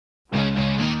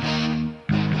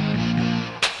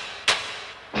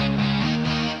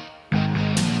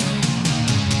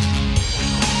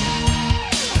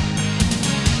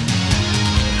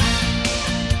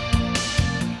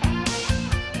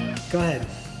ahead.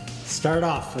 Start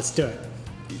off. Let's do it.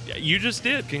 You just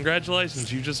did.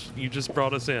 Congratulations. You just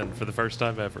brought us in for the first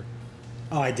time ever.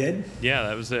 Oh, I did? Yeah,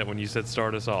 that was it. When you said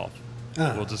start us off,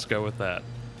 we'll just go with that.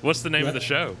 What's the name of the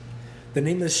show? The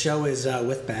name of the show is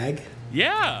With Bag.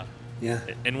 Yeah. Yeah.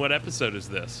 And what episode is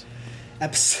this?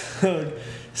 Episode.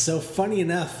 So funny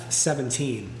enough,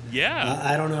 17. Yeah.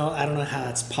 I don't know how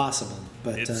it's possible,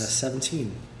 but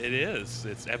 17. It is.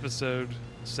 It's episode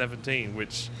 17,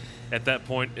 which at that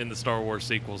point in the Star Wars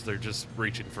sequels, they're just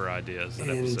reaching for ideas.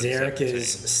 And Derek 17.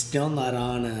 is still not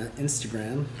on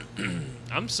Instagram.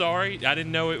 I'm sorry. I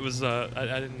didn't know it was. I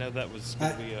didn't know that was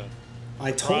going to be a.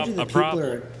 I told you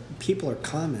that people are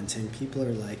commenting. People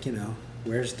are like,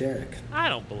 where's Derek? I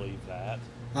don't believe that.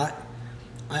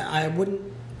 I wouldn't.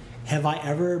 Have I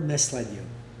ever misled you?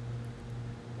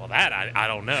 Well, that I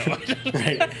don't know.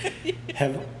 Right.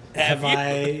 Have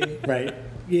I? Right.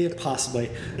 Yeah, possibly.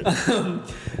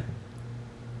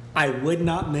 I would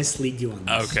not mislead you on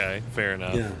this. Okay, fair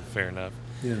enough. Yeah. Fair enough.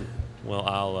 Yeah. Well,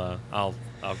 I'll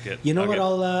get. You know what?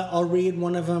 I'll read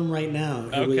one of them right now.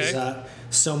 It was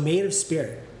so Made of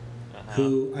Spirit,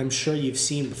 who I'm sure you've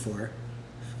seen before,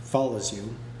 follows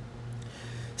you.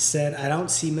 Said, I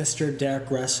don't see Mr. Derek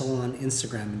Russell on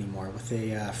Instagram anymore with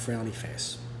a frowny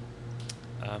face.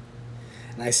 And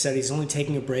I said he's only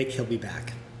taking a break. He'll be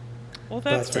back. Well,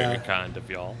 that's very kind of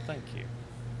y'all. Thank you.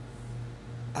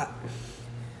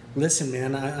 Listen,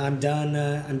 man, I'm done.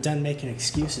 I'm done making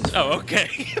excuses.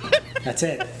 Okay. That's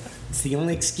it. It's the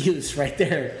only excuse right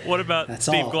there. What about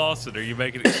Steve Glosson? Are you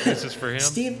making excuses for him?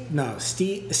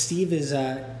 Steve is.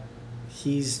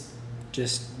 He's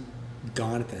just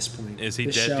gone at this point. Is he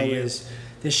dead to you?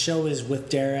 This show is with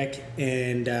Derek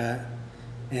and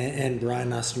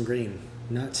Brian Austin Green,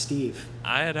 not Steve.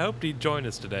 I had hoped he'd join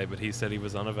us today, but he said he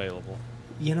was unavailable.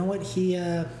 You know what?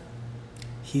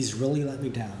 He's really let me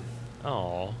down.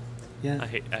 Oh. Yeah. I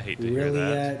hate to hear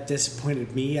that. Really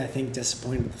disappointed me. I think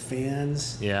disappointed the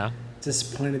fans. Yeah.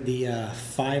 Disappointed the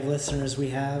 5 listeners we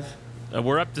have.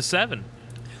 We're up to 7.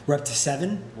 We're up to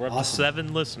 7? We're up to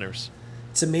 7 listeners.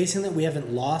 It's amazing that we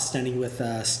haven't lost any with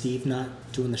Steve not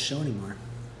doing the show anymore.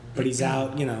 But he's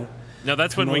out, No,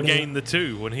 that's when we gained the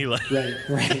 2 when he left.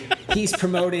 Right. He's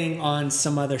promoting on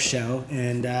some other show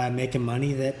and making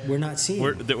money that we're not seeing.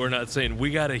 We're not seeing.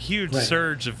 We got a huge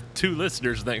surge of 2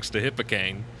 listeners thanks to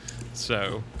Hippocane.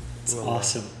 So it's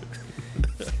awesome.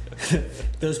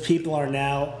 Those people are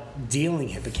now dealing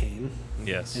Hippocane.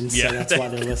 Yes. And so that's why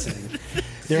they're listening.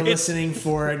 They're listening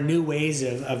for new ways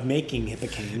of making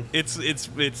Hippocane. It's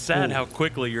sad how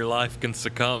quickly your life can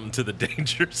succumb to the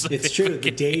dangers of It's Hippocane. true,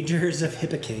 the dangers of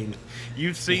Hippocane.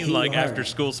 You've seen after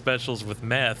school specials with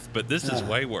meth, but this is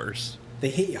way worse. They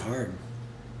hit you hard.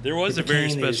 There was a very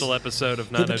special episode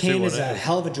of 90210. Hippocane is a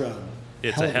hell of a drug.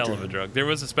 It's a hell of a drug. There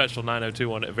was a special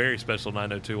 90210, a very special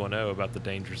 90210 about the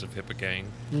dangers of Hippocane.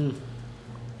 David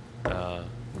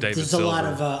There's Silver.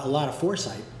 a lot of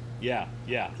foresight. Yeah.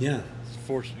 You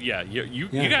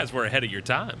guys were ahead of your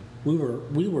time. We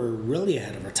were really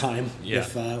ahead of our time. Yeah.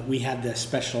 If we had the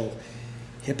special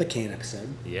Hippocane episode.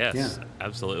 Yes,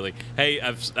 absolutely. Hey,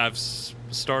 I've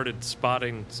started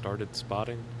spotting.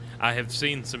 I have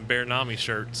seen some Bear Nami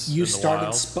shirts. You in the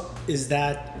wild. Is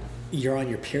that you're on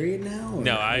your period now? Or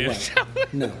No,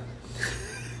 no.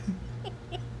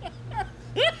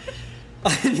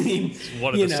 I mean,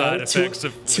 one of the side effects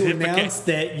of to Hippocane. announce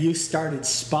that you started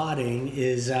spotting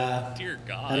is. Dear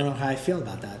God. I don't know how I feel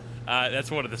about that. That's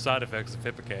one of the side effects of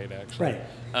Hippocane, actually.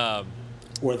 Right.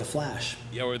 Or the Flash.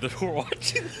 Yeah, or we're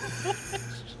watching.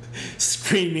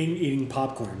 Screaming, eating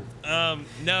popcorn.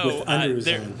 No,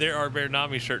 there are Bear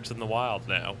Nami shirts in the wild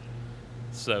now.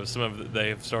 So they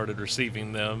have started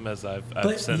receiving them as I've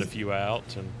sent a few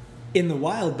out. And in the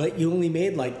wild, but you only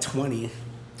made like 20.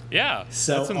 Yeah,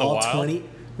 so that's in the all wild. 20,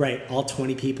 right? All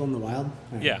 20 people in the wild.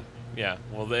 Right. Yeah.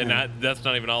 Well, then that's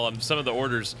not even all. Some of the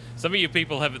orders. Some of you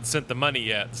people haven't sent the money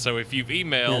yet. So if you've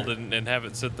emailed and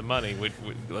haven't sent the money,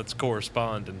 let's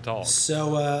correspond and talk.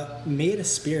 So Made of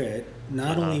Spirit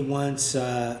not only wants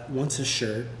a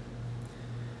shirt,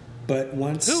 but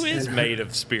wants. Who is Made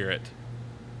of Spirit?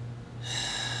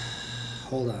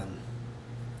 Hold on.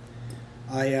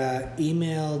 I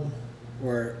emailed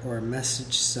or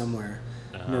messaged somewhere.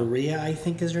 Maria, I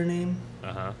think is her name.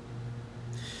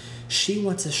 She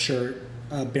wants a shirt,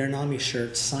 a Bear Nami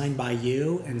shirt, signed by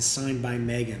you and signed by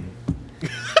Megan.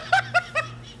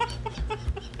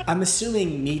 I'm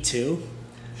assuming me too.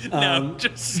 No,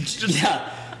 just yeah,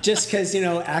 just because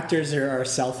actors are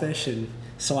selfish, and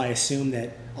so I assume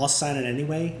that I'll sign it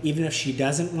anyway, even if she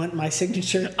doesn't want my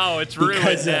signature. Oh, it's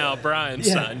ruined now. Brian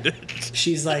signed it.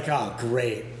 She's like, oh,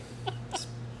 great.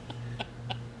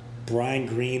 Brian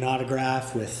Green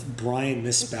autograph with Brian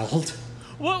misspelled.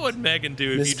 What would Megan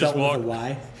do if you just Misspelled walked? with a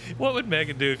Y. What would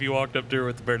Megan do if you walked up to her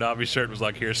with the Bernabé shirt and was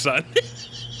like, "Here, son"?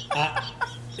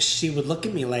 She would look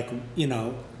at me like,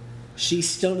 she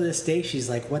still to this day, she's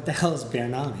like, what the hell is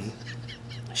Bernami?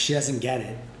 She doesn't get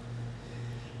it.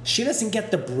 She doesn't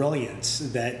get the brilliance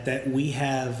that we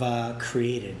have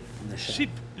created in the show.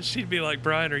 She'd be like,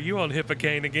 "Brian, are you on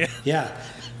Hippocane again?" Yeah.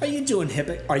 Are you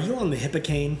on the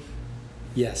Hippocane?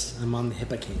 Yes, I'm on the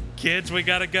Hippocane. Kids, we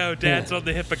gotta go. Dad's on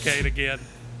the Hippocane again.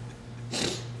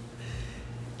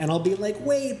 And I'll be like,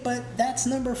 wait, but that's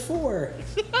number 4.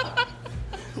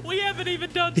 We haven't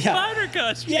even done Spider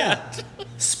Gust yet.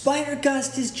 Spider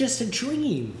Gust is just a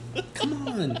dream. Come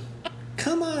on.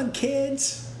 Come on,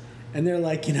 kids. And they're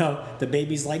like, the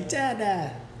baby's like,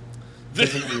 Dada.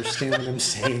 Doesn't understand what I'm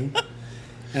saying.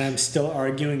 And I'm still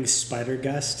arguing Spider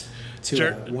Gust to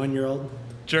a 1-year-old.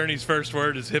 Journey's first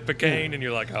word is Hippocane, and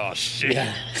you're like, oh, shit.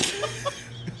 Yeah.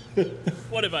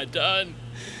 What have I done?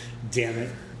 Damn it.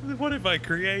 What have I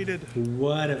created?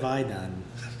 What have I done?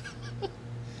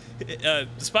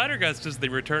 Spider Gust is the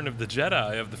return of the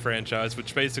Jedi of the franchise,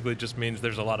 which basically just means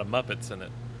there's a lot of Muppets in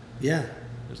it. Yeah.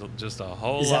 There's just a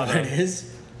whole lot of... Is that what it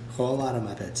is? Whole lot of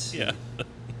Muppets. Yeah.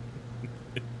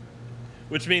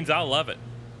 Which means I'll love it.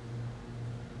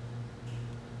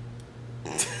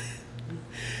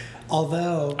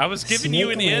 Although... I was giving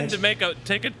you an end to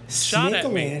take a shot at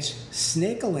me.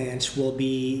 Snake-a-Lanch will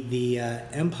be the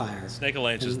Empire.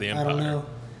 Snake-a-Lanch is the Empire.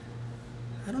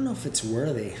 I don't know if it's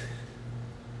worthy.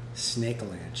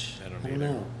 Snake-a-Lanch. I don't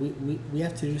know. We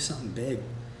have to do something big.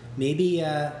 Maybe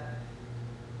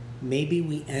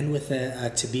we end with a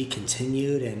to be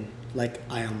continued and like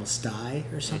I Almost Die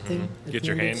or something. Mm-hmm. Get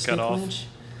your hand cut off.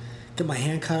 Get my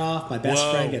hand cut off. My best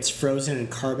friend gets frozen in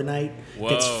carbonite.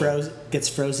 Gets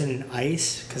frozen in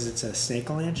ice because it's a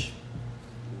Snake-a-Lanch.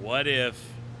 What if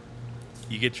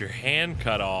you get your hand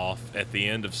cut off at the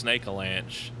end of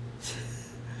Snake-a-Lanch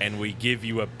and we give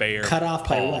you a bear cut off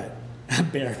paw? By what? A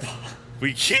bear paw.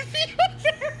 We give you a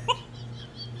bear paw.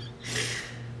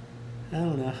 I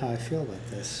don't know how I feel about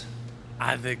this.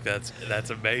 I think that's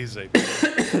amazing.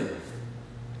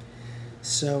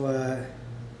 So,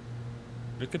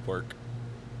 it could work.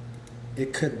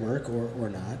 It could work or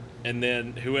not. And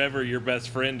then whoever your best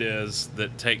friend is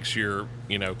that takes your,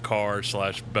 car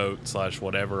 / boat /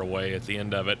 whatever away at the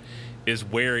end of it is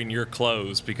wearing your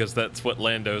clothes because that's what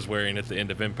Lando's wearing at the end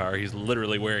of Empire. He's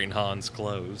literally wearing Han's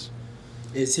clothes.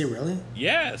 Is he really?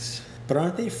 Yes. But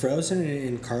aren't they frozen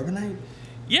in carbonite?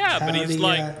 Yeah, but he's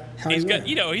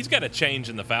he's got a change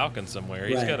in the Falcon somewhere.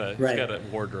 He's got a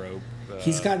wardrobe.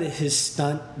 He's got his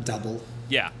stunt double.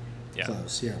 Yeah.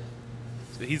 Clothes. Yeah.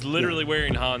 So he's literally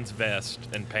wearing Han's vest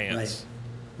and pants,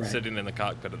 right. sitting in the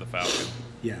cockpit of the Falcon.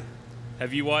 Yeah.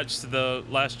 Have you watched the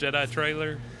Last Jedi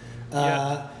trailer?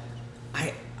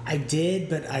 I did,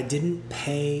 but I didn't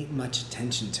pay much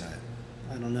attention to it.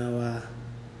 I don't know.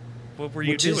 What were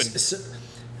you doing?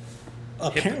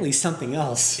 Apparently something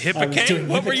else. Hippocane?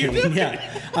 What were you doing?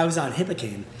 Yeah, I was on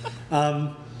Hippocane.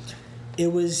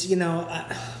 It was,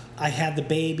 I had the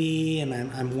baby and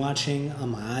I'm watching on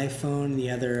my iPhone.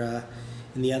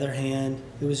 In the other hand,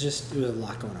 it was a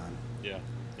lot going on. Yeah.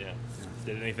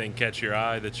 Did anything catch your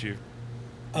eye that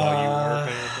while you were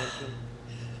paying attention?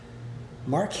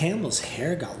 Mark Hamill's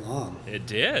hair got long. It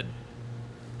did.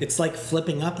 It's like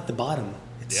flipping up at the bottom.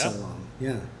 It's so long.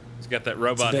 Yeah. He's got that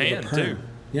robot hand too.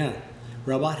 Yeah.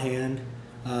 Robot hand.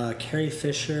 Carrie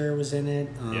Fisher was in it.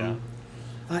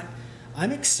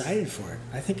 I'm excited for it.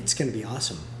 I think it's going to be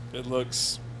awesome. It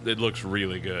looks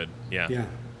really good. Yeah. Yeah.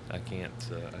 I can't.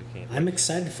 I'm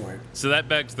excited for it. So that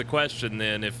begs the question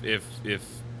then: if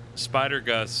Spider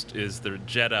Gust is the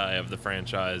Jedi of the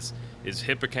franchise, is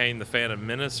Hippocane the Phantom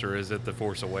Menace, or is it the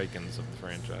Force Awakens of the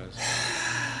franchise?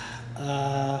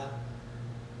 I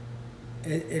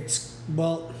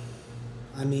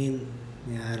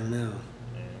don't know.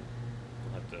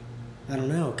 I don't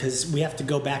know, because we have to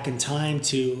go back in time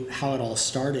to how it all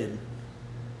started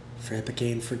for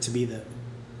Hippocane, for it to be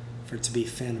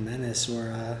Phantom Menace,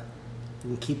 or we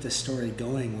can keep the story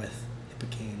going with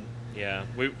Hippocane. Yeah,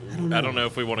 I don't know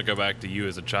if we want to go back to you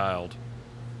as a child.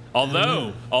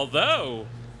 Although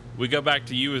we go back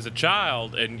to you as a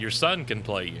child and your son can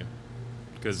play you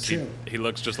because he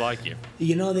looks just like you.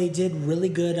 They did really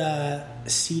good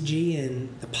CG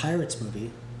in the Pirates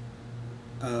movie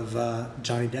of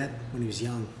Johnny Depp when he was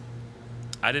young.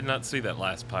 I did not see that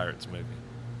last Pirates movie.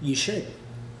 You should.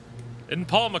 Isn't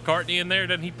Paul McCartney in there?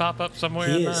 Didn't he pop up somewhere?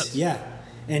 He is, yeah.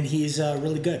 And he's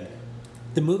really good.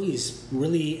 The movie's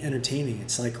really entertaining.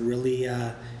 It's like really...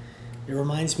 it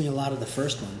reminds me a lot of the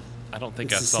first one. I don't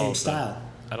think it's I saw the same style.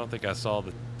 I don't think I saw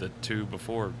the two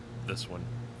before this one.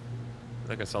 I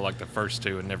think I saw like the first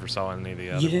two and never saw any of the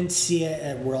others. You didn't see it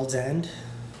at World's End?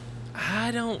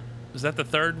 I don't. Is that the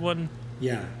third one?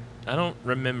 Yeah. I don't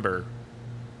remember.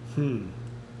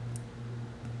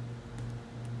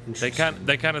 They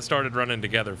kind of started running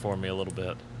together for me a little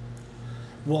bit.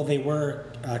 Well, they were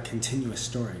a continuous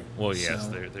story. Well, yes, so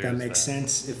that makes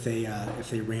sense if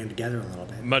they ran together a little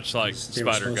bit. Much like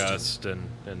Spider-Gust and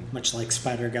much like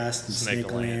Spider-Gust and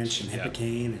Snake-Lanch and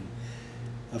Hippocane, and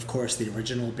of course the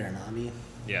original Bernami.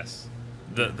 Yes,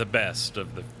 the best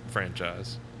of the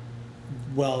franchise.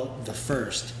 Well, the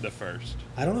first. The first.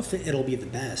 I don't know if it'll be the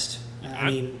best. I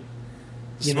mean,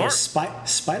 you know,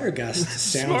 Spider-Gust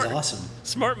sounds awesome.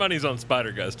 Smart money's on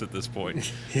Spider-Gust at this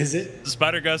point. Is it?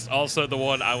 Spider-Gust also the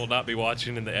one I will not be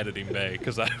watching in the editing bay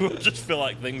because I will just feel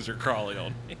like things are crawling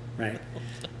on me. Right.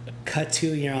 Cut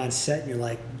to, you're on set and you're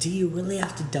like, do you really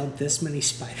have to dump this many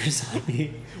spiders on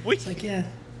me? It's like, yeah,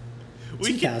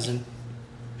 2,000.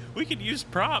 We can use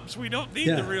props. We don't need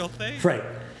the real thing. Right.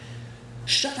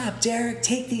 Shut up, Derek.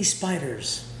 Take these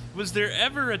spiders. Was there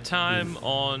ever a time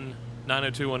on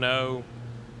 90210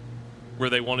 where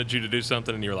they wanted you to do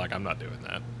something and you were like, I'm not doing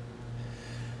that?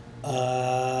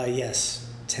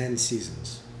 Yes. 10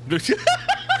 seasons.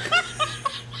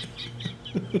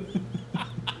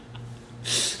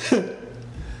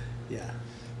 Yeah.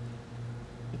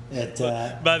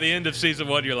 By the end of season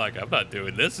 1, you're like, I'm not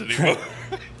doing this anymore.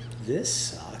 This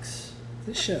sucks.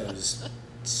 This show's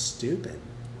stupid.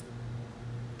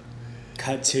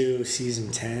 Cut to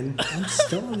season 10. I'm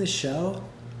still on the show.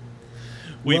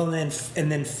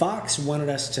 And then Fox wanted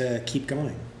us to keep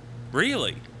going.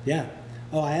 Really? Yeah.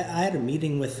 Oh, I had a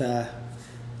meeting with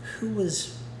who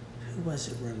was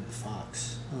it running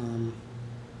Fox?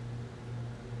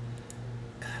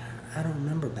 God, I don't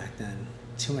remember back then.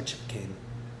 Too much came.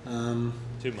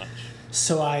 Too much.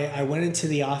 So I went into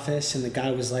the office and the guy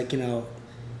was like,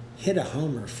 hit a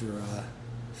homer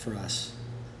for us.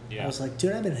 Yeah. I was like,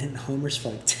 dude, I've been hitting homers for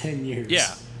like 10 years.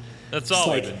 Yeah. That's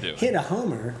all we've been doing. Hit a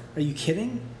homer? Are you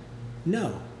kidding?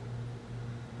 No.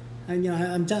 And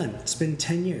I'm done. It's been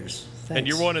 10 years. Thanks. And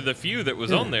you're one of the few that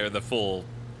was on there the full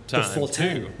time. The full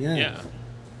time, too. Yeah.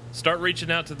 Start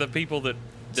reaching out to the people that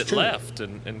left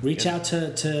and reach out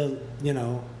to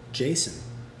Jason.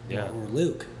 Yeah. Or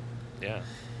Luke. Yeah.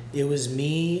 It was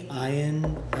me,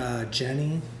 Ian,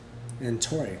 Jenny, and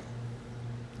Tori.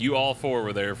 You all 4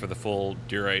 were there for the full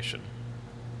duration.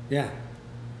 Yeah.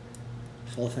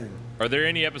 Full thing. Are there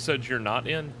any episodes you're not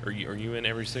in? Are you in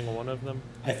every single one of them?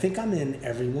 I think I'm in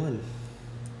every one.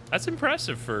 That's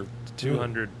impressive for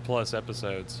 200 plus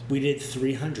episodes. We did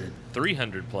 300.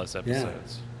 300 plus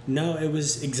episodes. Yeah. No, it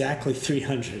was exactly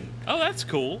 300. Oh, that's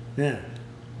cool. Yeah.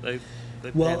 They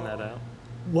panned that out.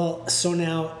 Well, so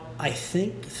now I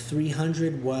think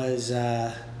 300 was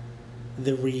the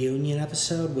reunion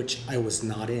episode, which I was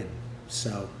not in.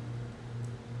 So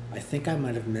I think I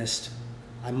might have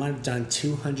done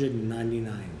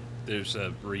 299. There's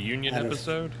a reunion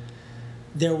episode?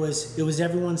 It was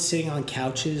everyone sitting on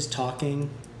couches, talking,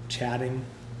 chatting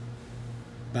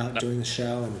about doing the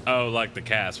show. And like the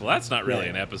cast. Well, that's not really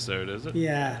an episode, is it?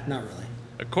 Yeah, not really.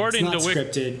 According it's not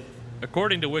scripted.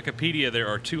 According to Wikipedia, there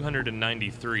are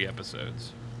 293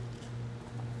 episodes.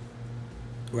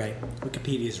 Right.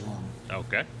 Wikipedia's wrong.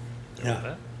 Okay.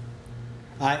 Yeah.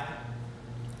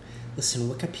 Listen,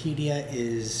 Wikipedia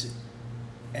is,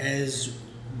 as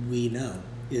we know,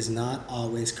 is not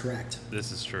always correct.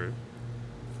 This is true.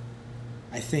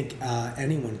 I think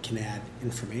anyone can add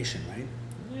information, right?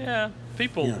 Yeah.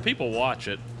 People watch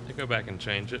it. They go back and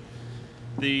change it.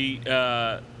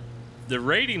 The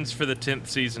ratings for the 10th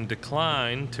season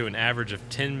declined to an average of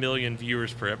 10 million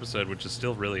viewers per episode, which is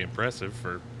still really impressive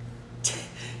for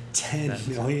 10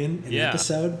 million an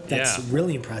episode? That's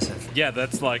really impressive. Yeah,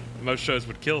 that's like most shows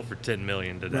would kill for 10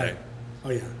 million today. Right.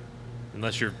 Oh, yeah.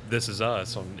 Unless you're This Is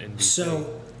Us on NBC.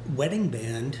 So, Wedding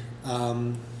Band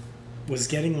was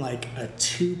getting like a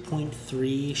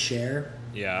 2.3 share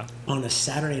on a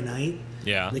Saturday night.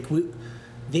 Yeah. Like,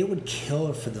 they would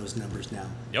kill for those numbers now.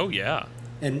 Oh, yeah.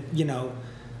 And,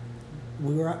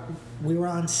 we were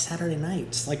on Saturday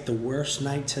nights, like the worst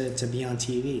night to be on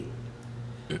TV.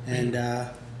 And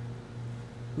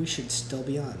we should still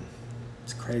be on.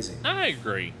 It's crazy. I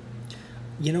agree.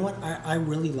 You know what? I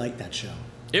really liked that show.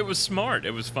 It was smart.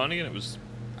 It was funny, and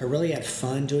I really had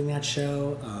fun doing that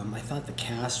show. I thought the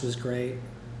cast was great.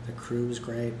 The crew was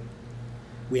great.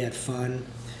 We had fun.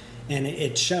 And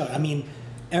it showed. I mean,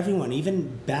 everyone,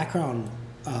 even background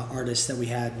artists that we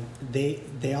had,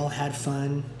 they all had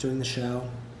fun doing the show.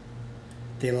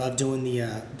 They loved doing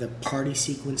the party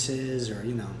sequences, or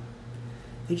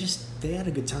they had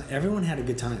a good time. Everyone had a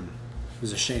good time. It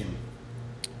was a shame.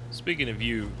 Speaking of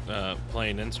you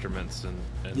playing instruments and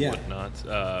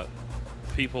whatnot,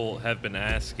 people have been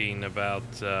asking about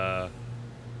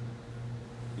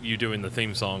you doing the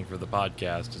theme song for the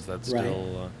podcast. Is that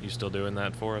still you still doing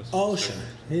that for us? Oh, sure.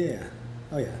 Yeah.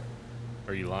 Oh, yeah.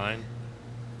 Are you lying?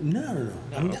 No.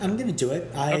 I'm gonna do it.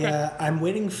 I'm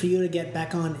waiting for you to get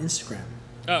back on Instagram.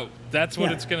 Oh, that's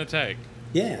what it's gonna take.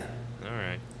 Yeah. All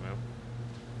right. Well,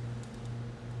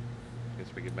 I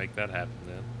guess we could make that happen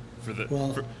then. For the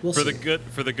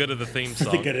the good of the theme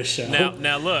song. For the good of the show.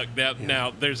 Now look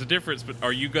now there's a difference. But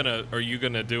are you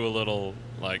gonna do a little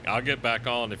like I'll get back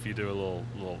on if you do a little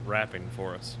rapping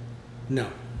for us? No.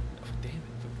 Oh, damn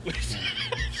it.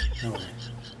 No way.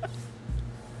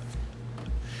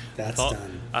 That's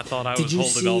done. I thought I was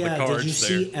holding all the cards. Did you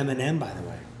see Eminem, by the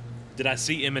way? Did I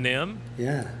see Eminem?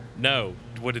 Yeah. No.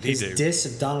 What did he do? His diss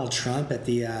of Donald Trump at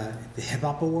the Hip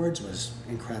Hop Awards was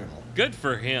incredible. Good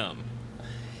for him.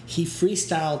 He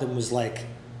freestyled and was like,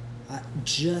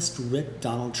 just ripped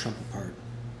Donald Trump apart.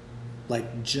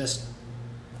 Like, just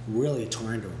really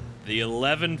tore into him. The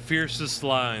 11 fiercest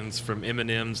lines from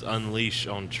Eminem's Unleash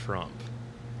on Trump.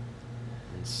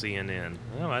 CNN.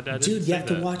 Oh, I didn't Dude, see you have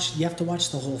that. to watch. You have to watch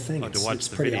the whole thing. To watch it's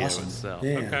the pretty video awesome. itself.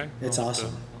 Yeah, okay, it's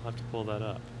awesome. I'll have to pull that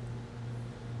up.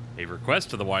 A request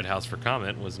to the White House for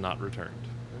comment was not returned.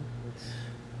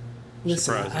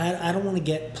 Listen, Surprising. I don't want to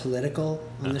get political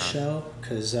on the show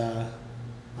because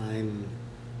I'm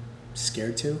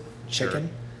scared to.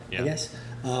 Chicken, Yeah. I guess.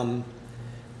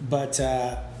 But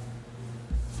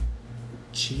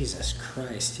Jesus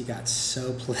Christ, he got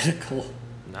so political.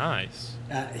 Nice.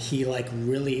 He like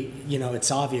really,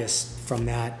 it's obvious from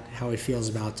that how he feels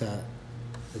about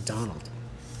Donald.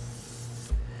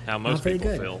 How most very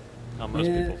people good. feel. How most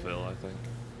people feel, I think.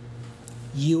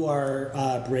 You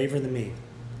are braver than me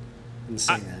in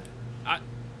saying that.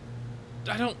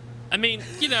 I don't. I mean,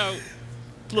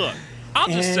 look. I'll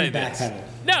just say this. Backpedal.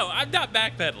 No, I'm not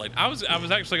backpedaling. I was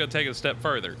actually going to take it a step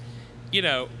further.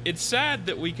 It's sad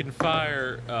that we can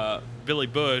fire Billy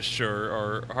Bush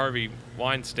or Harvey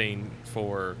Weinstein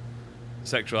for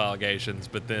sexual allegations,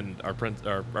 but then our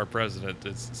president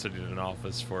is sitting in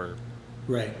office for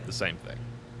the same thing.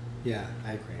 Yeah,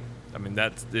 I agree. I mean,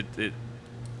 that's it.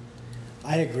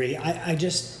 I agree. I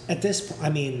just at this point, I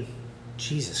mean,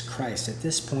 Jesus Christ, at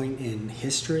this point in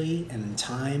history and in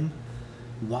time,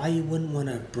 why you wouldn't want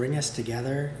to bring us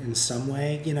together in some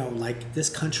way? Like this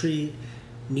country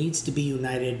needs to be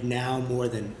united now more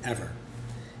than ever,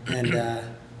 and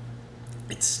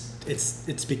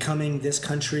it's becoming this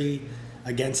country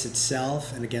against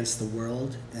itself and against the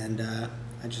world, and I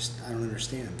don't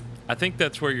understand. I think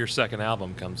that's where your second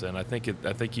album comes in. I think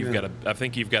you've got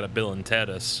a Bill and Ted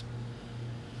us,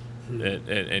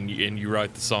 and you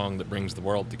write the song that brings the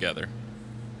world together.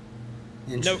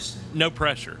 Interesting. No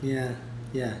pressure. Yeah,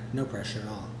 no pressure at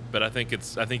all. But I think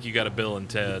you got a Bill and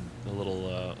Ted a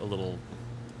little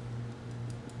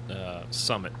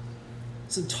summit.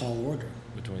 It's a tall order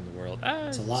Between the world.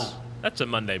 It's a lot. That's a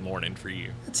Monday morning for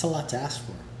you. That's a lot to ask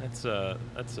for. That's a.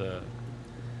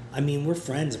 I mean, we're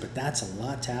friends, but that's a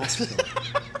lot to ask for.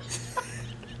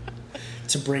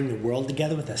 To bring the world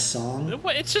together with a song.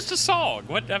 It's just a song.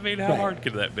 How hard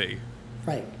could that be?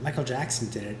 Right. Michael Jackson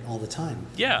did it all the time.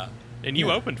 Yeah, and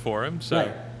you opened for him, so.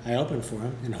 Right. I opened for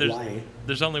him in Hawaii.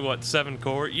 There's only 7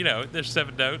 chords. There's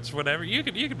 7 notes, whatever. You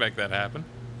could make that happen.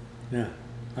 Yeah.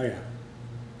 Oh yeah.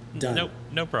 Done.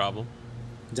 No problem.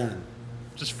 Done.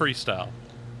 Just freestyle.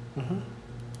 Oh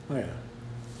yeah.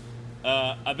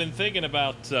 I've been thinking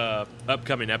about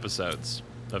upcoming episodes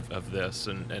of this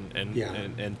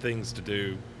and things to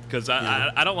do because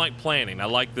I don't like planning. I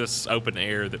like this open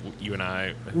air that you and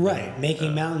I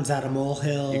making mountains out of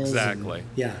molehills. Exactly.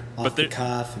 And, off the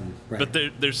cuff and But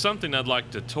there's something I'd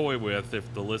like to toy with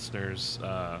if the listeners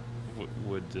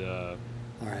would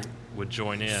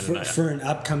join in for an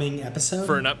upcoming episode.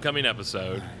 For an upcoming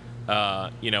episode.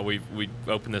 We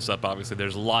opened this up. Obviously,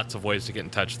 there's lots of ways to get in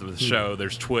touch with the show.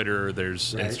 There's Twitter,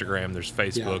 there's Instagram, there's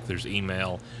Facebook, there's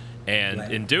email,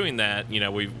 and in doing that,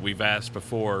 we've asked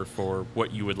before for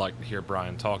what you would like to hear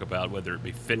Brian talk about, whether it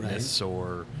be fitness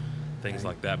or things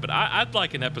like that. But I'd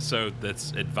like an episode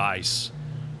that's advice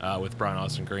with Brian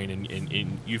Austin Green,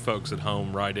 and you folks at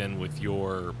home write in with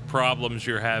your problems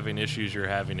you're having, issues you're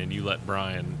having, and you let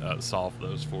Brian solve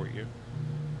those for you.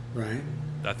 Right.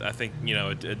 I think,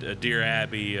 a Dear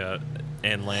Abby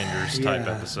Ann Landers type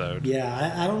episode.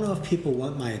 Yeah, I don't know if people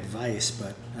want my advice,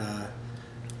 but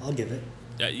I'll give it.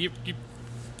 Yeah, you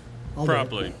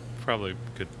probably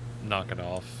could knock it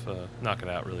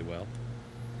out really well.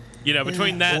 You know,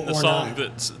 between that and the song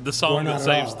that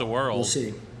saves the world. We'll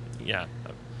see. Yeah.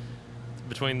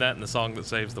 Between that and the song that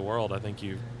saves the world, I think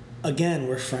you. Again,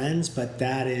 we're friends, but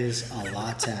that is a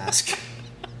lot to ask.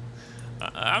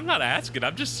 I'm not asking.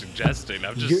 I'm just suggesting.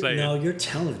 I'm just saying. No, you're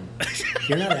telling.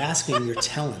 You're not asking. You're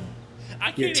telling.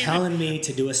 You're telling me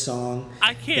to do a song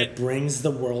that brings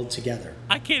the world together.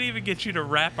 I can't even get you to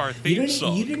rap our theme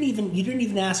song. You didn't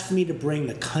even ask for me to bring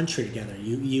the country together.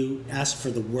 You asked for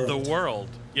the world. The world.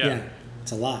 Yeah.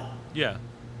 It's a lot. Yeah.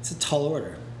 It's a tall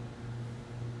order.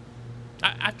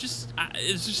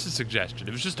 It's just a suggestion.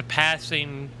 It was just a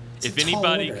passing. If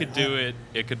anybody could do it,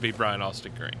 it could be Brian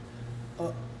Austin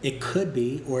Green. It could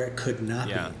be, or it could not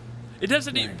be. It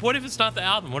doesn't. Right. What if it's not the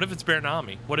album? What if it's Bear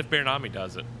Nami? What if Bear Nami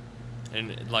does it,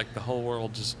 and like the whole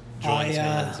world just joins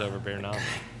hands over Bear Nami? I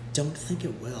don't think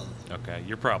it will. Okay,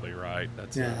 you're probably right.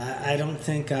 That's I don't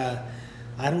think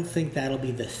that'll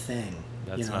be the thing.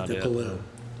 That's not the glue.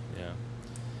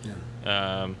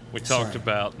 We talked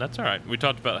about. That's all right. We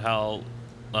talked about how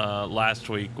last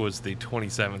week was the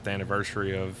 27th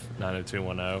anniversary of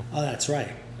 90210. Oh, that's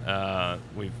right.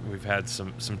 We've had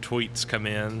some tweets come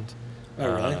in.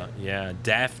 Oh, really? Yeah,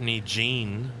 Daphne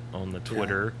Jean on the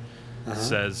Twitter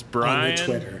says, Brian. On the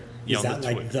Twitter. Is that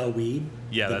like the weed?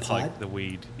 Yeah, the that's pod? like the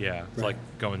weed. Yeah, it's like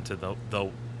going to the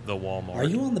Walmart. Are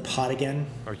you on the pod again?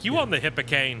 Are you on the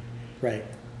Hippocane? Right.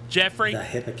 Jeffrey? The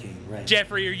Hippocane, right.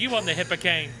 Jeffrey, are you on the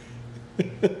Hippocane?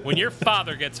 When your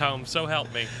father gets home, so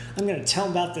help me. I'm going to tell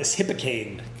him about this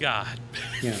Hippocane. God.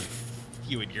 Yeah.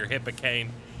 You and your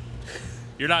Hippocane.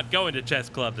 You're not going to chess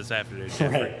club this afternoon,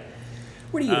 Jeffrey. Right.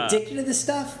 What are you, addicted to this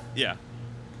stuff? Yeah.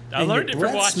 I learned it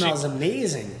from watching. Smells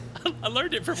amazing. I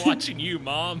learned it from watching you,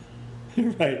 Mom.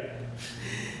 Right.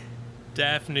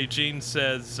 Daphne Jean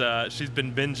says she's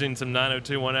been binging some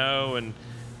 90210,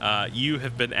 and you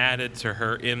have been added to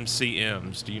her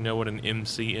MCMs. Do you know what an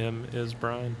MCM is,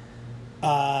 Brian?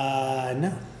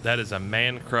 No. That is a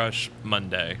Man Crush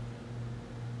Monday.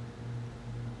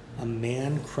 A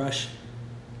Man Crush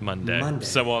Monday.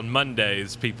 So on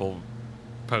Mondays, people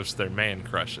post their man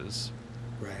crushes.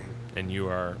 Right. And you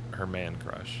are her man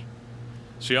crush.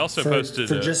 She also posted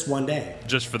for just one day.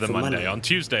 Just for the Monday. On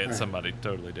Tuesday, it's somebody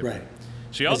totally different. Right.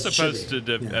 She also posted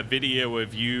a video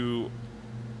of you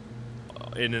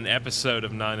in an episode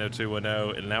of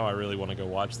 90210, and now I really want to go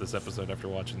watch this episode after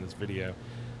watching this video,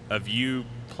 of you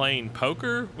playing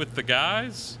poker with the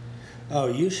guys. Oh,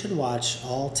 you should watch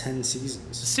all 10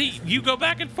 seasons. See, you go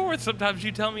back and forth. Sometimes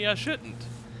you tell me I shouldn't.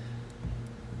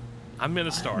 I'm going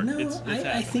to start. No,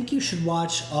 I think you should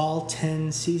watch all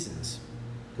 10 seasons.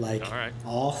 Like,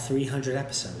 all 300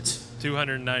 episodes.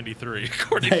 293,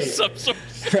 according to some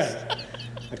sources. Right.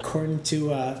 According to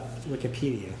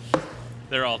Wikipedia.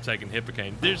 They're all taking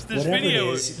Hippocane. There's this Whatever video.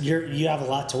 It is, you have a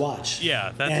lot to watch.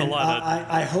 Yeah, that's a lot.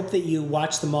 I hope that you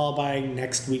watch them all by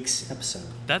next week's episode.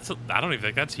 I don't even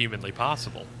think that's humanly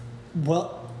possible.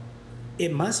 Well,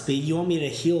 it must be. You want me to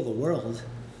heal the world.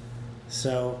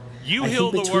 So you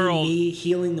heal the world. Me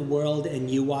healing the world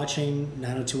and you watching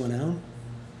 90210,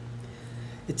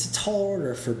 it's a tall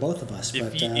order for both of us, but I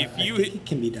think it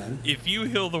can be done. If you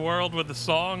heal the world with a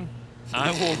song,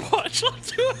 I will watch all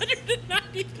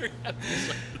 293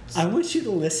 episodes. I want you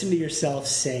to listen to yourself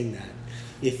saying that.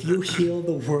 If you heal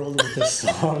the world with a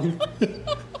song,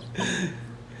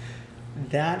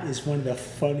 that is one of the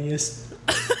funniest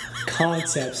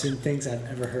concepts and things I've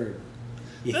ever heard.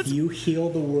 If you heal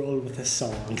the world with a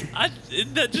song.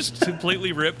 Isn't that just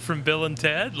completely ripped from Bill and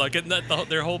Ted? Like, isn't that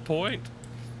their whole point?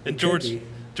 And George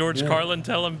Carlin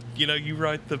tell him, you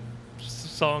write the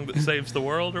song that saves the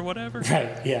world or whatever?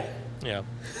 Right, yeah. Yeah.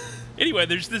 Anyway,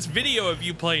 there's this video of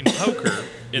you playing poker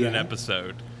in an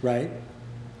episode. Right.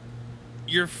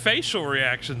 Your facial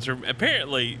reactions are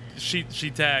apparently she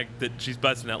tagged that she's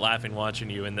busting out laughing watching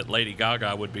you and that Lady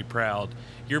Gaga would be proud.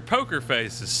 Your poker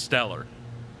face is stellar.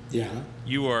 Yeah.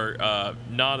 You are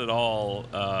not at all.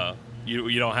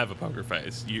 You don't have a poker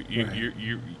face.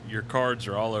 Your cards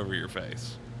are all over your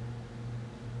face.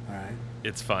 All right.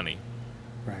 It's funny.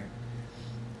 Right.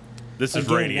 This is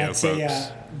radio, folks.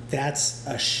 That's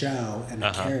a show and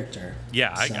a character.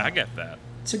 Yeah, so I get that.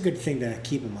 It's a good thing to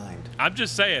keep in mind. I'm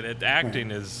just saying,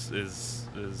 acting is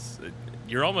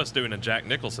you're almost doing a Jack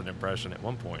Nicholson impression at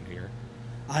one point here.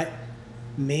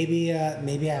 Maybe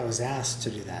I was asked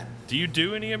to do that. Do you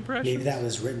do any impressions? Maybe that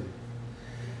was written.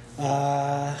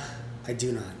 I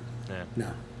do not. Yeah.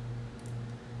 No.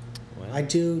 Well. I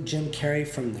do Jim Carrey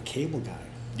from The Cable Guy.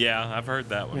 Yeah, I've heard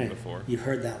that one before. You've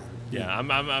heard that one. Yeah,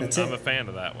 I'm a fan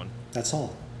of that one. That's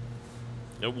all.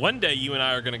 One day you and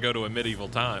I are going to go to a Medieval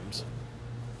Times.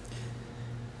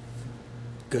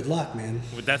 Good luck, man.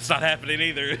 But that's not happening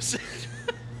either.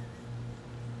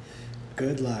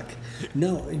 Good luck.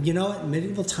 No, you know what?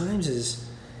 Medieval Times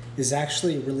is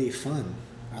actually really fun.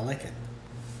 I like it.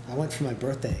 I went for my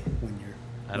birthday one year.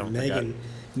 I don't think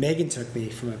Megan took me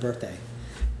for my birthday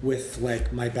with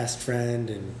like my best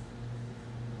friend and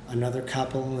another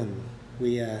couple, and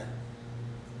we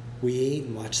ate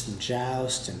and watched them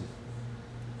joust, and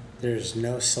there's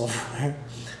no silverware.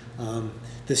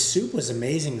 The soup was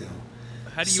amazing though.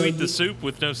 How do you eat the soup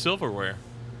with no silverware?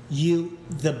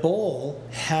 The bowl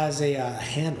has a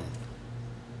handle.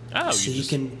 Oh, so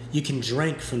you can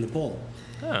drink from the bowl.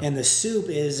 Oh. And the soup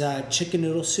is chicken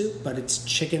noodle soup, but it's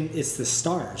chicken. It's the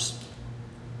stars.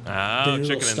 Oh,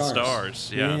 chicken and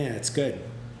stars. Yeah. Yeah, it's good.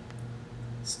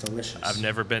 It's delicious. I've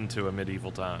never been to a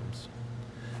Medieval Times.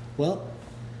 Well,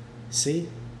 see,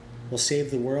 we'll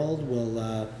save the world.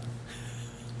 We'll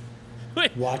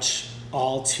watch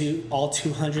all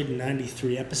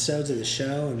 293 episodes of the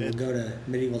show, and we'll go to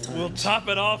Medieval Times. We'll top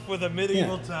it off with a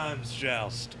Medieval Times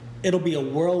joust. It'll be a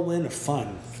whirlwind of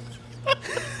fun.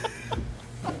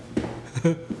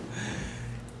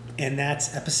 And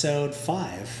that's episode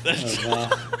 5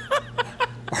 of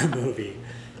our movie,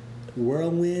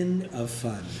 Whirlwind of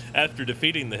Fun. After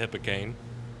defeating the Hippocane,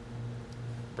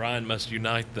 Teddy must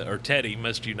unite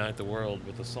the world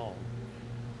with a song.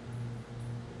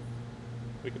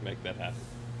 We could make that happen.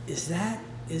 Is that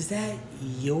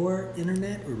your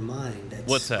internet or mine? That's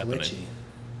What's happening? Glitchy?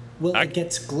 Well, it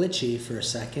gets glitchy for a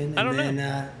second,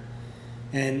 and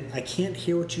and I can't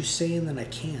hear what you say, and then I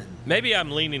can. Maybe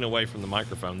I'm leaning away from the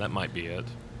microphone. That might be it.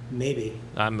 Maybe.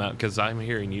 Because I'm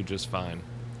hearing you just fine.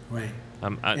 Right.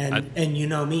 And you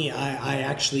know me, I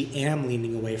actually am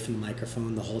leaning away from the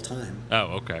microphone the whole time.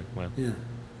 Oh, okay. Well, yeah,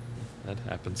 that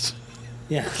happens.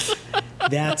 Yeah,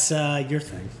 that's your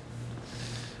thing.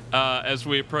 As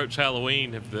we approach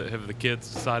Halloween, have the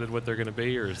kids decided what they're going to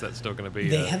be, or is that still going to be?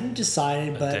 They haven't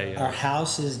decided, but our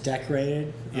house is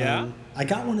decorated. Yeah. I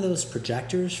got one of those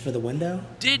projectors for the window.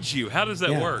 Did you? How does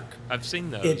that work? I've seen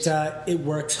those. It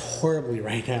works horribly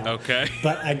right now. Okay.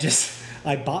 But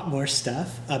I bought more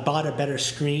stuff. I bought a better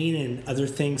screen and other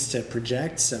things to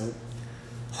project, so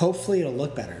hopefully it'll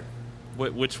look better.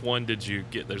 Which one did you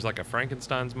get? There's like a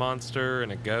Frankenstein's monster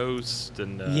and a ghost,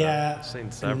 and I've seen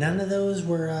several. None of those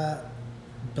were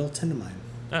built into mine.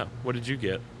 Oh, what did you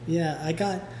get? Yeah, I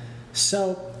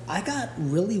got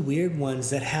really weird ones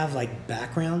that have like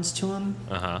backgrounds to them.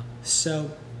 Uh-huh.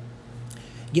 So,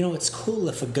 it's cool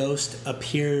if a ghost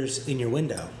appears in your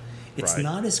window. It's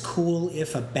not as cool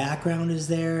if a background is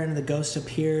there and the ghost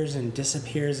appears and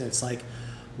disappears, and it's like,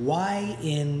 why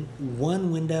in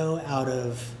one window out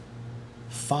of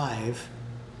 5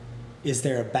 is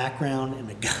there a background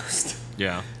and a ghost?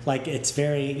 Yeah. Like, it's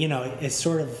very, it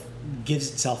sort of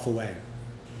gives itself away.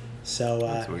 So,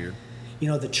 that's weird.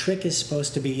 The trick is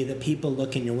supposed to be that people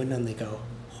look in your window and they go,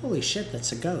 holy shit,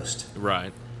 that's a ghost.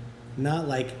 Right. Not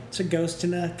like it's a ghost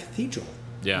in a cathedral.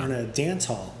 Yeah. Or in a dance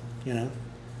hall,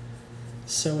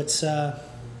 So it's, but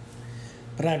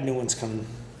I have new ones coming.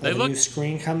 I have a new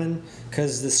screen coming,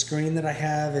 because the screen that I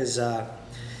have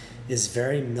is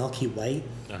very milky white.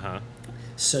 Uh-huh.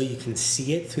 So you can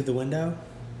see it through the window.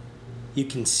 You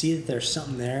can see that there's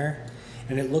something there,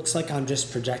 and it looks like I'm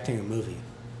just projecting a movie.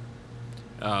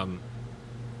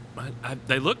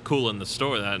 They look cool in the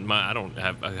store. I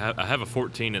have a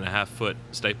 14.5 foot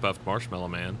Stay Puft Marshmallow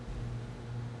Man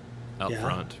out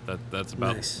front. That's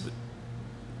about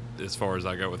as far as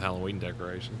I go with Halloween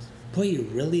decorations. Boy, you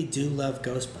really do love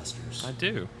Ghostbusters. I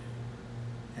do.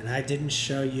 And I didn't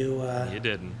show you. You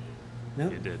didn't. No.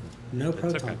 You didn't. No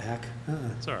proton pack.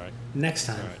 It's all right. Next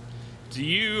time. All right. Do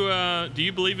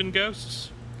you believe in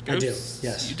ghosts? I do.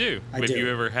 Yes. You do. Have you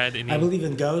ever had any? I believe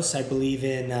in ghosts. I believe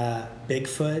in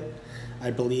Bigfoot. I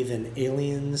believe in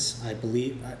aliens.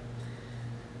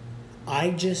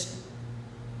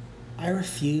 I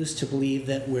refuse to believe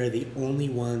that we're the only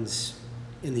ones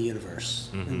in the universe,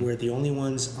 and we're the only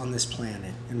ones on this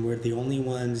planet, and we're the only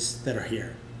ones that are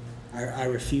here. I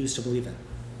refuse to believe it.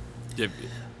 Yeah.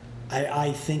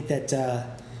 I think that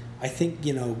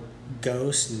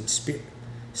ghosts and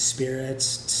spirits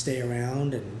stay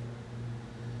around and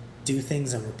do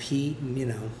things on repeat,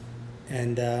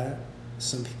 and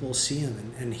some people see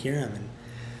them and hear them. And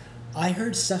I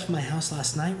heard stuff in my house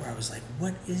last night where I was like,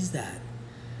 "What is that?"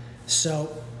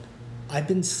 So I've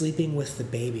been sleeping with the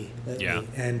baby lately,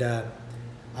 and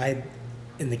I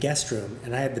in the guest room,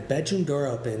 and I had the bedroom door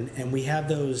open, and we have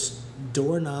those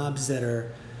doorknobs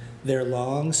they're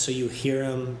long, so you hear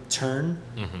them turn.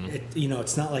 Mm-hmm.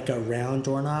 It's not like a round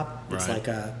doorknob. It's like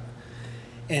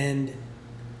and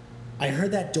I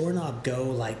heard that doorknob go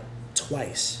like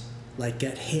twice, like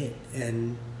get hit,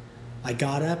 and I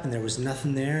got up and there was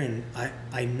nothing there, and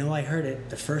I know I heard it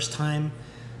the first time.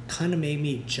 Kind of made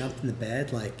me jump in the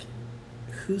bed, like,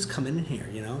 who's coming in here,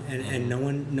 you know? And no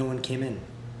one came in.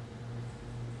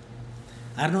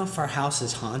 I don't know if our house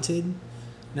is haunted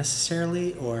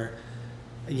necessarily, or,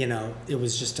 you know, it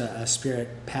was just a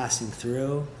spirit passing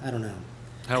through. I don't know.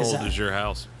 How old is your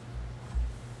house?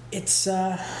 It's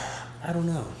I don't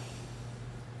know.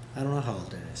 I don't know how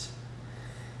old it is.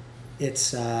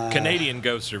 It's Canadian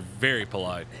ghosts are very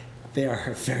polite. They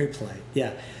are very polite.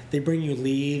 Yeah, they bring you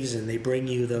leaves and they bring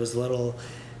you those little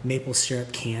maple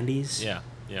syrup candies. Yeah.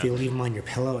 They leave them on your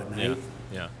pillow at night.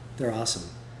 Yeah. They're awesome.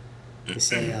 They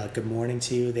say good morning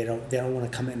to you. They don't want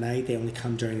to come at night. They only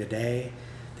come during the day.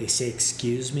 They say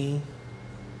excuse me.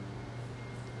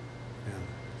 Yeah.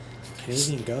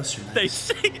 Canadian ghosts are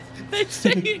nice. They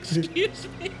say excuse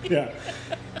me. Yeah.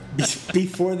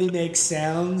 Before they make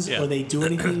sounds or they do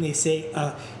anything, they say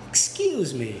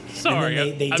excuse me. Sorry,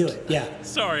 and then they do it. Yeah.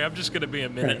 Sorry, I'm just gonna be a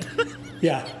minute. Right.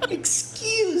 Yeah.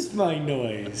 Excuse my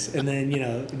noise. And then, you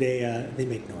know, they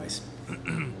make noise.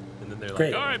 And then they're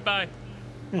Great. like, all right, bye.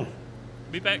 Hmm.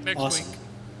 Be back next Awesome. week.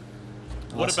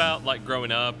 What about, like,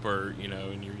 growing up or, you know,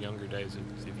 in your younger days,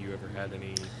 have you ever had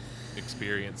any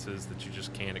experiences that you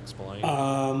just can't explain?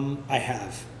 I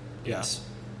have. Yeah. Yes.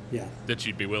 Yeah. That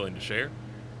you'd be willing to share?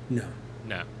 No.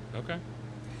 No. Okay.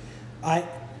 I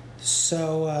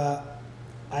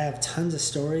have tons of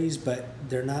stories, but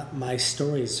they're not my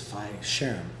stories if I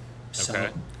share them. So Okay.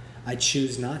 I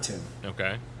choose not to.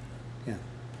 Okay. Yeah.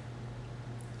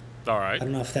 All right. I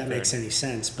don't know if that makes any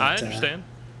sense, but I understand.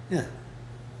 Yeah.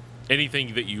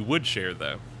 Anything that you would share,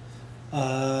 though?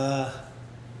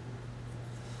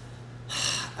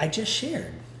 I just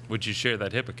shared. Would you share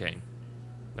that hippocane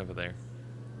over there?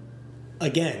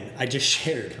 Again, I just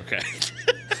shared. Okay.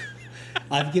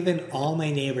 I've given all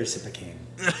my neighbors Ipecaine.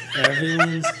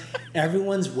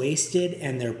 Everyone's wasted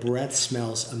and their breath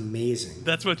smells amazing.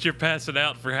 That's what you're passing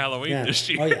out for Halloween this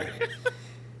year. Oh yeah.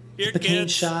 Here, Ipecaine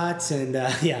kids. shots and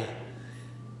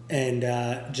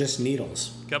just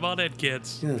needles. Come on in,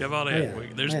 kids. Yeah. Come on Oh, in.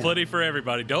 yeah. There's Oh, yeah. plenty for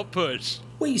everybody. Don't push.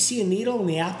 Well, you see a needle in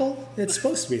the apple? It's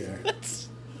supposed to be there.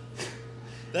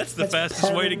 That's the That's fastest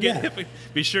part way of to it, get yeah. hippie.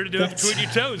 Be sure to do it That's- between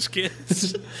your toes,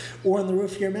 kids. Or on the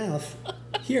roof of your mouth.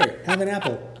 Here, have an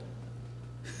apple.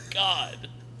 God.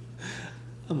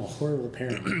 I'm a horrible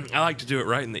parent. I like to do it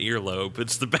right in the earlobe.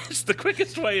 It's the best, the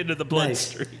quickest way into the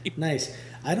bloodstream. Nice.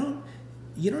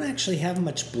 You don't actually have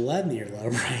much blood in the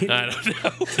earlobe, right? I don't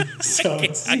know. So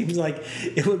it seems like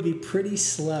it would be pretty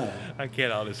slow. I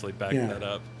can't honestly back Yeah. that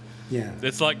up. Yeah.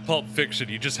 It's like Pulp Fiction.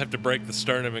 You just have to break the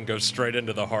sternum and go straight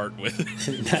into the heart with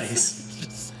it.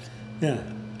 Nice. Yeah.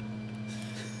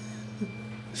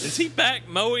 Is he back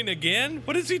mowing again?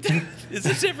 What is he doing? Is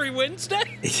this every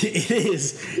Wednesday? It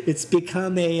is. It's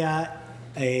become a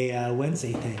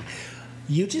Wednesday thing.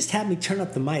 You just had me turn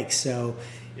up the mic, so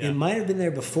Yeah. it might have been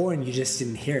there before and you just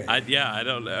didn't hear it. I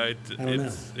don't know. I don't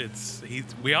know.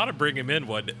 We ought to bring him in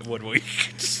one week.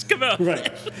 Just come out.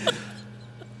 Right.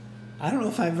 I don't know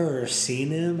if I've ever seen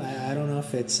him. I don't know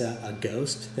if it's a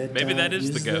ghost that Maybe that is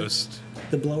the uses ghost.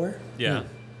 The blower? Yeah,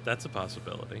 that's a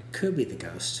possibility. Could be the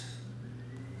ghost.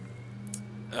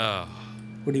 Oh.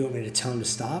 What do you want me to tell him to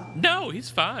stop? No, he's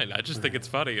fine. I just think it's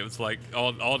funny. It's like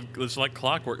it's like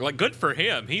clockwork. Like, good for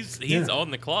him. He's Yeah.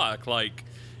 on the clock, like,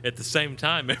 at the same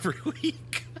time every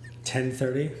week.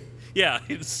 10:30. Yeah,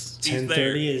 he's 10:30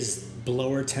 there. is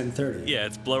blower 10:30. Yeah,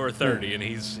 it's blower 30, Yeah. and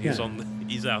he's Yeah.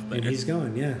 he's out there. And he's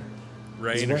going, yeah.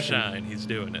 Rain he's or working. shine, he's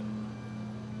doing it.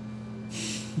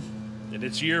 And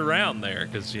it's year round there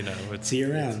because it's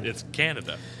year round. It's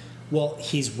Canada. Well,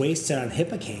 he's wasted on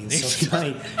Hippocane,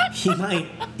 so he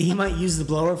might use the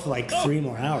blower for like 3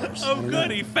 more hours. I Oh, don't good.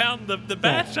 know. He found the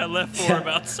batch I left for him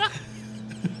outside.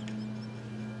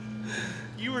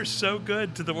 You were so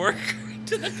good to the worker,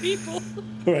 to the people.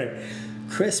 Right.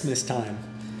 Christmas time.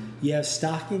 You have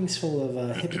stockings full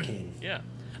of Hippocane. Yeah.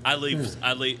 I leave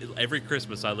every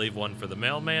Christmas. I leave one for the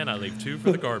mailman. I leave 2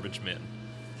 for the garbage men.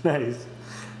 Nice.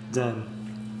 Done.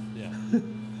 Yeah.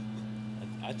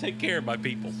 I take care of my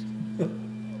people.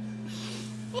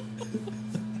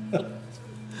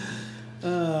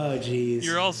 Oh, jeez.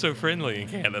 You're all so friendly in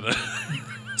Canada.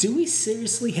 Do we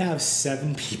seriously have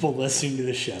 7 people listening to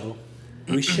the show?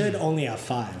 We should only have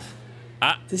 5.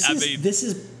 This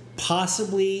is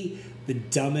possibly the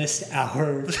dumbest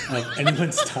hour of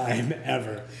anyone's time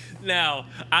ever. Now,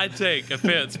 I take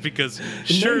offense because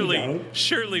don't.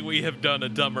 surely we have done a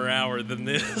dumber hour than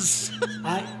this.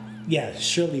 Yeah,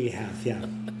 surely we have. Yeah,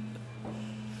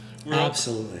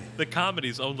 absolutely. The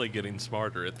comedy's only getting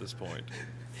smarter at this point.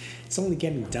 It's only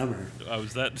getting dumber. Oh,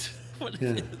 is that what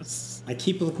Yeah. it is. I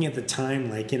keep looking at the time,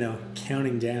 like,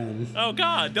 counting down Oh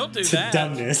God, don't do to that.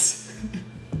 dumbness.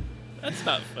 That's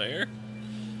not fair.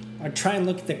 I try and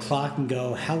look at the clock and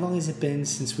go, how long has it been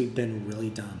since we've been really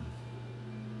dumb?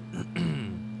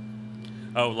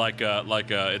 Oh,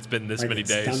 it's been this Like many it's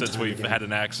days dumb since time we've again. had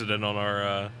an accident on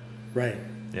our. Right.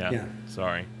 Yeah.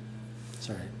 Sorry.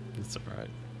 Sorry. It's all right.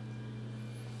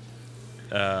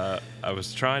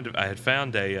 I had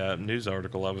found a news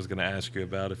article I was going to ask you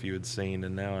about if you had seen,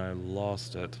 and now I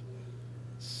lost it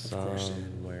course you did.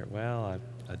 somewhere. Well,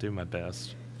 I do my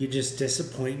best. You just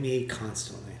disappoint me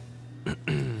constantly.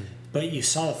 But you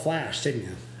saw the Flash, didn't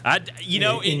you? In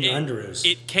underoos,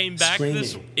 it came back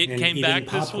this. screaming It and came eating back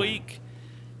this popcorn. week.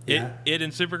 Yeah. It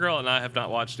and Supergirl, and I have not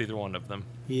watched either one of them.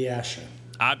 Yeah, sure.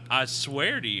 I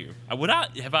swear to you,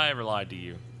 have I ever lied to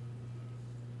you?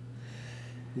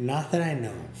 Not that I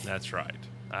know of. That's right.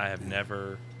 I have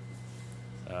never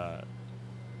lied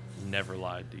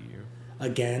to you.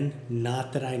 Again,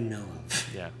 not that I know of.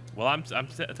 Yeah. Well, I'm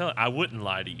telling. I wouldn't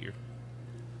lie to you.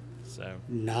 So.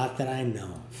 Not that I know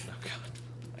of. Oh God,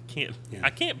 I can't. Yeah. I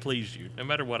can't please you, no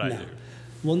matter what I No. do.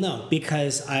 Well, no,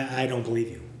 because I don't believe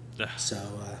you. Ugh.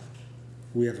 So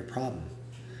we have a problem.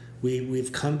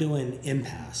 We've come to an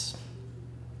impasse.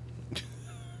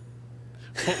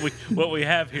 What we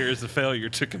have here is a failure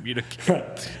to communicate.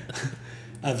 Right.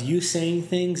 Of you saying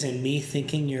things and me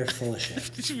thinking you're full of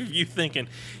shit. You thinking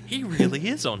he really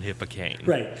is on Hippocaine?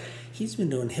 Right. He's been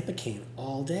doing Hippocaine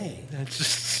all day. That's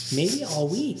just... Maybe all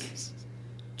week.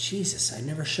 Jesus, I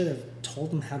never should have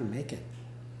told him how to make it.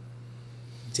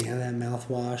 Damn that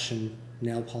mouthwash and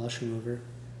nail polish remover.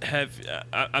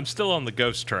 I'm still on the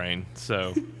ghost train,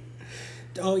 so.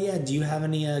 Oh yeah, do you have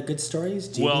any good stories?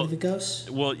 Do you believe in ghosts?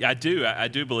 Well, I do. I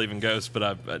do believe in ghosts,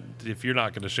 but if you're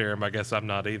not going to share them, I guess I'm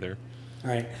not either. All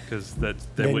right. Because that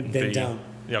then, wouldn't then be. Don't.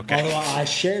 Okay. Although I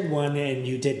shared one and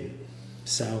you didn't,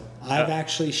 so I've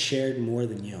actually shared more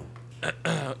than you.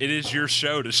 It is your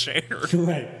show to share.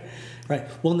 Right. Right.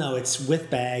 Well, no, it's with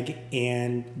Bag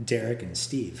and Derek and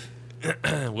Steve.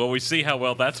 Well, we see how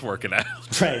well that's working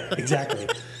out. Right. Exactly.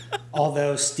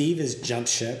 Although Steve is jump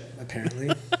ship,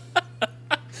 apparently.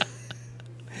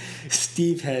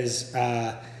 Steve has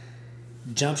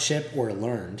jump ship or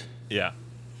learned. Yeah.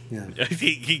 Yeah.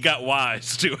 He got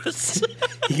wise to us.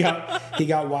 He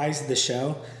got wise to the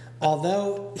show.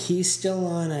 Although he's still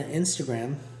on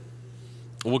Instagram.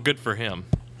 Well, good for him.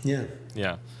 Yeah.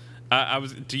 Yeah.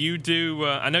 Do you do,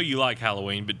 I know you like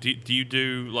Halloween, but do you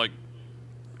do, like,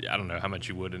 I don't know how much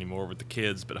you would anymore with the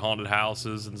kids, but haunted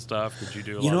houses and stuff? Did you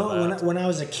do a lot of that? When I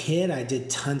was a kid, I did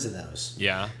tons of those.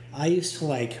 Yeah. I used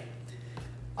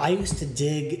to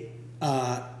dig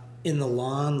in the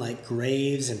lawn, like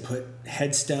graves, and put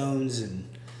headstones, and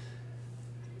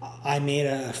I made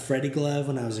a Freddy glove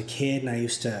when I was a kid, and I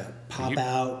used to pop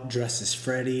out dressed as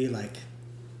Freddy. Like,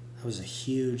 I was a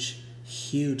huge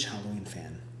Halloween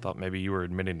fan. Thought maybe you were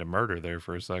admitting to murder there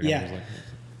for a second. Yeah. I was like,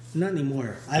 Not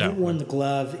anymore. I haven't worn the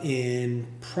glove in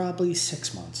probably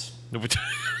 6 months.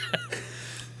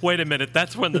 Wait a minute,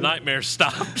 that's when the nightmare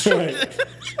stopped. Right.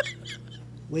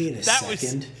 Wait a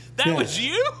second. That was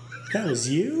you? That was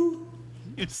you?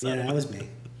 You son Yeah, of that was me.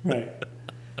 Right.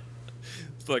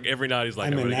 It's like every night he's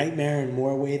like, I'm a nightmare in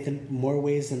more ways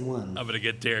than one. I'm gonna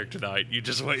get Derek tonight. You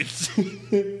just wait.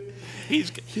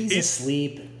 he's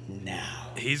asleep now.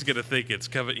 He's gonna think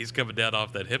he's coming down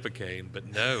off that Hippocaine, but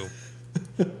no.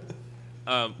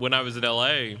 When I was in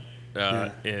LA,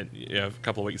 a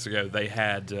couple of weeks ago, they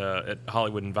had at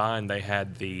Hollywood and Vine, they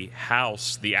had the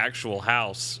actual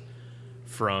house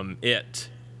from It,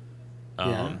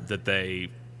 that they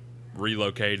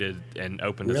relocated and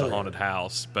opened as a haunted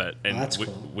house. That's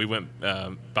cool. We went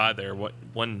by there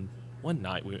one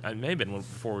night. It may have been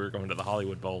before we were going to the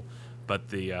Hollywood Bowl, but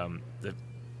the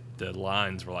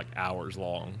lines were like hours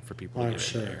long for people to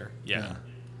get in there. Yeah.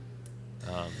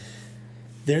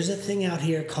 There's a thing out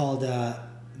here called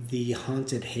the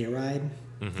Haunted Hayride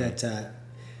that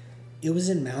it was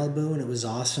in Malibu and it was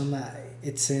awesome.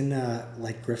 It's in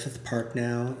like Griffith Park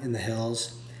now in the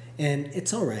hills, and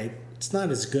it's all right. It's not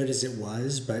as good as it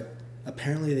was, but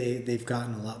apparently they've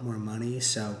gotten a lot more money.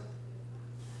 So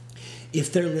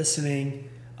if they're listening,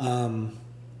 I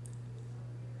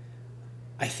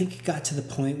think it got to the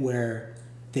point where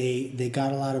they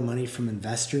got a lot of money from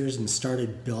investors and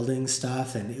started building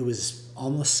stuff, and it was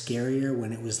almost scarier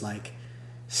when it was like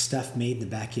stuff made in the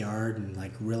backyard and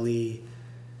like really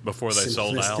before they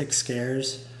sold out simplistic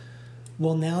scares.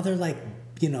 Well, now they're like,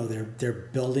 they're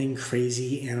building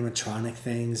crazy animatronic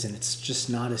things, and it's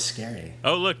just not as scary.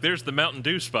 Oh, look, there's the Mountain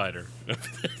Dew spider.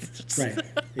 Right,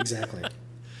 exactly.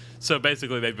 So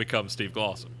basically, they've become Steve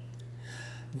Glosson.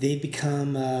 They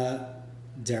become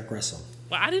Derek Russell.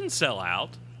 Well, I didn't sell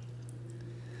out.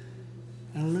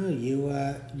 I don't know.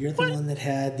 You're the one that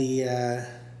had the.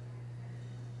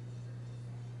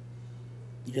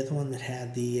 You're the one that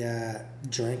had the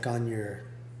drink on your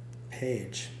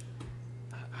page.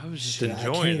 I was just I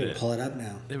enjoying can't even it. pull it up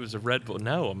now. It was a Red Bull.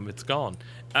 No, it's gone.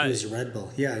 It was a Red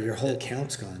Bull. Yeah, your whole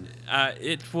account's gone.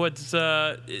 It was,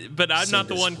 but I'm So not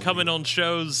the one coming on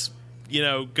shows.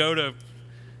 Go to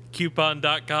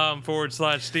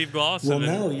coupon.com/Steve Glosson. Well,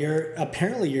 no,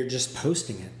 you're just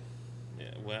posting it.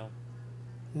 Yeah, well,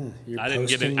 I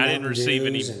didn't receive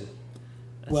any. And,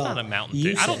 That's not a Mountain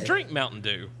Dew. I don't drink Mountain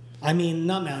Dew. I mean,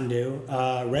 not Mountain Dew,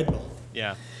 Red Bull.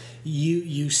 Yeah.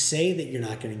 You say that you're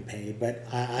not getting paid, but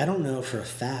I don't know for a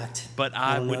fact. But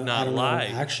I would not lie.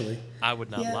 Actually, I would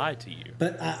not lie to you.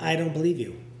 But I don't believe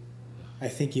you. I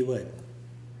think you would.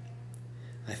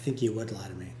 I think you would lie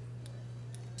to me.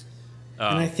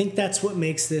 And I think that's what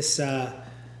makes this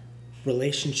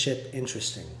relationship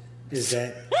interesting. Is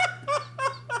that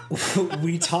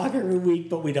we talk every week,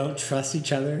 but we don't trust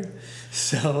each other.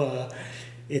 So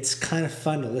it's kind of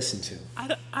fun to listen to.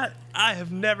 I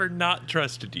have never not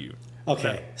trusted you.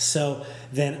 Okay, No. So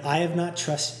then I have not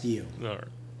trusted you. All right.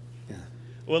 Yeah.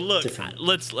 Well, look,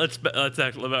 let's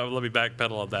actually let me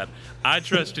backpedal on that. I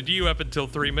trusted you up until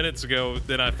 3 minutes ago.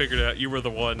 Then I figured out you were the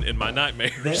one in my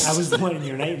nightmares. I was the one in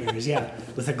your nightmares, yeah,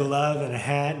 with a glove and a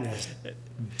hat and a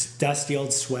dusty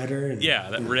old sweater. And,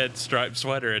 that red striped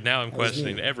sweater, and now I'm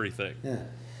questioning everything. Yeah.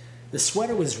 The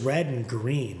sweater was red and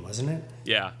green, wasn't it?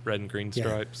 Yeah, red and green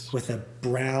stripes. With a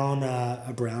brown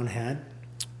hat.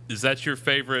 Is that your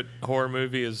favorite horror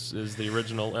movie? Is the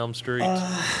original Elm Street?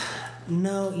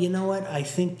 No, you know what? I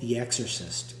think The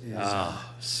Exorcist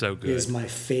so good. is my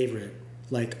favorite,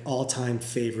 like all-time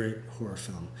favorite horror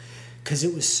film, because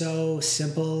it was so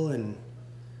simple and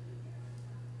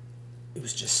it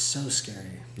was just so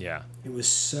scary. Yeah. It was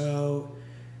so.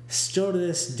 Still to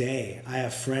this day, I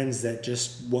have friends that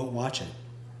just won't watch it.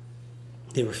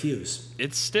 They refuse.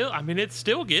 It still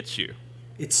gets you.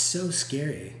 It's so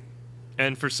scary.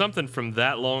 And for something from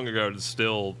that long ago to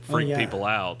still freak people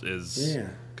out is... Yeah.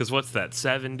 Because what's that,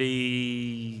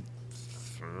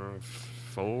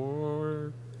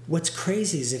 74? What's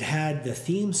crazy is it had the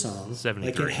theme song.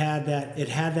 73. Like it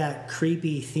had that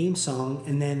creepy theme song,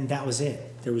 and then that was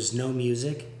it. There was no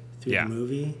music through the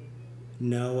movie.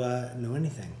 No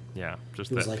anything. Yeah,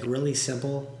 just it was like really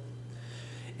simple,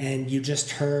 and you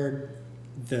just heard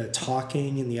the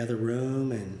talking in the other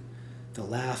room and the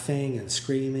laughing and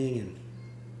screaming, and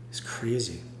it's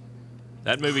crazy.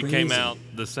 That movie came out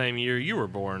the same year you were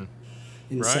born,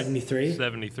 in '73.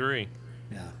 73.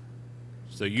 Yeah.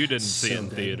 So you didn't see it in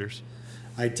theaters.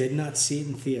 I did not see it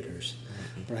in theaters,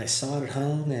 but I saw it at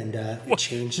home, and it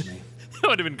changed me. That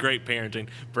would have been great parenting.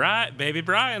 Baby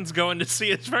Brian's going to see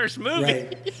his first movie.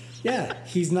 Right. Yeah,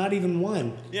 he's not even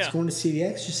one. Yeah. He's going to see The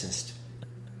Exorcist.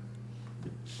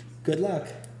 Good luck.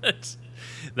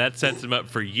 That sets him up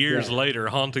for years later,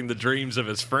 haunting the dreams of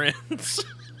his friends.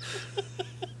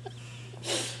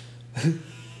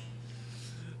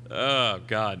 Oh,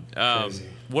 God.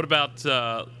 What about,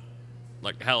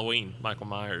 like, Halloween, Michael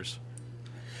Myers?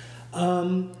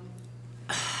 That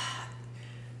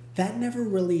never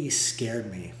really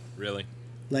scared me. Really?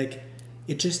 Like,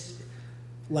 it just...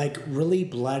 Like, really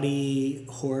bloody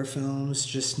horror films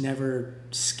just never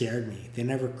scared me. They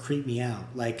never creeped me out.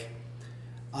 Like,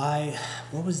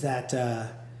 what was that?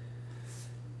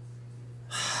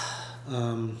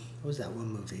 What was that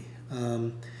one movie?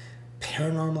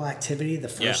 Paranormal Activity, the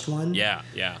first one. Yeah.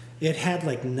 It had,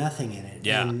 like, nothing in it.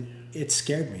 Yeah. And it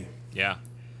scared me. Yeah.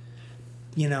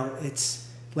 It's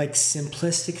like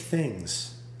simplistic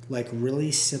things. Like,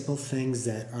 really simple things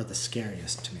that are the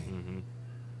scariest to me. Mm-hmm.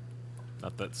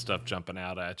 Not that stuff jumping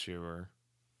out at you or...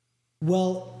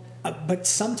 Well, but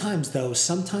sometimes the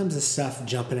stuff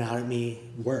jumping out at me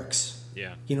works.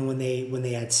 Yeah. When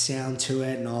they add sound to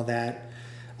it and all that,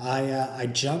 I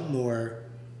jump more,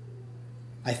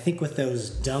 I think, with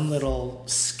those dumb little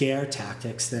scare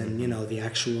tactics than, the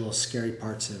actual scary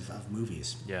parts of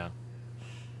movies. Yeah.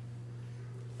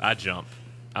 I jump.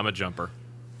 I'm a jumper.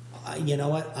 You know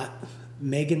what?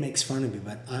 Megan makes fun of me,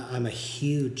 but I'm a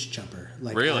huge jumper.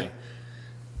 Like, really?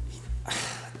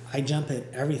 I jump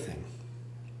at everything.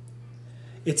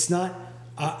 It's not...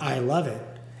 I love it.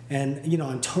 And,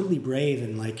 I'm totally brave,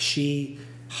 and, like, she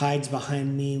hides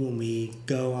behind me when we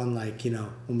go on, like,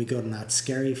 when we go to Not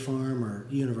Scary Farm or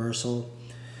Universal.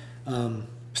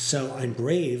 So I'm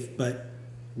brave, but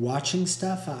watching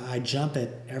stuff, I jump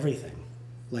at everything.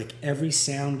 Like, every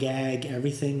sound gag,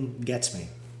 everything gets me.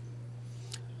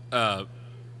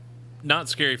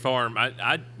 Knott's Scary Farm.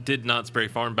 I did Knott's Scary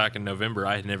Farm back in November.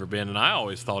 I had never been, and I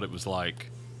always thought it was like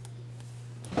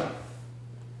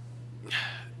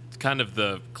kind of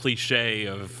the cliche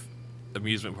of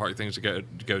amusement park things to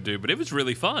go do, but it was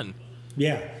really fun.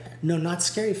 Yeah. No, Knott's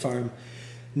Scary Farm.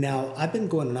 Now, I've been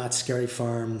going to Knott's Scary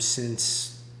Farm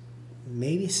since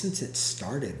it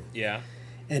started. Yeah.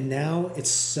 And now it's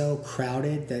so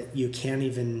crowded that you can't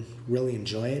even really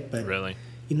enjoy it. But really,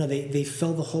 they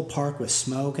fill the whole park with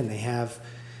smoke, and they have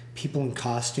people in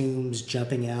costumes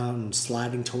jumping out and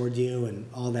sliding toward you and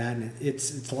all that, and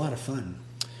it's a lot of fun.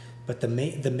 But the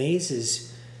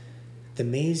mazes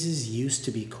used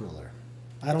to be cooler.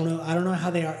 I don't know how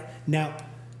they are now.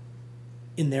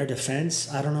 In their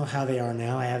defense, I don't know how they are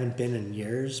now. I haven't been in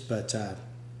years, but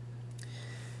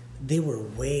they were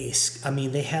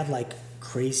they had like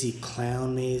crazy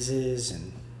clown mazes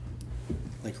and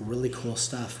like really cool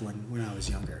stuff when I was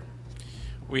younger.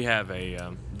 We have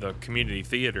the community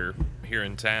theater here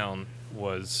in town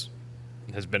has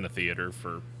been a theater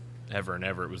for ever and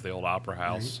ever. It was the old Opera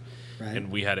House, right. And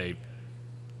we had a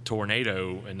tornado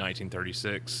in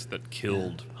 1936 that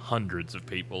killed hundreds of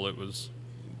people. It was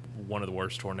one of the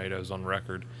worst tornadoes on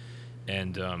record,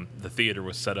 and the theater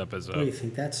was set up as a... Oh, you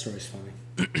think that story's funny?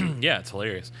 Yeah, it's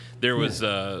hilarious. There was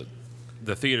the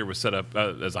theater was set up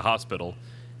as a hospital,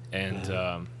 and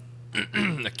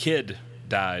a kid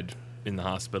died in the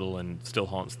hospital and still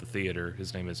haunts the theater.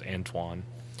 His name is Antoine,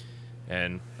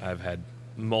 and I've had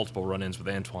multiple run-ins with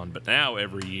Antoine, but now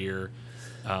every year...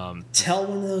 Tell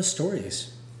one of those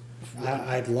stories.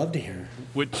 I'd love to hear.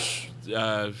 Which,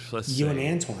 let's see. You and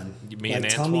Antoine. Me and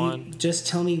Antoine?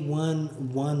 Tell me one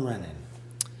run-in.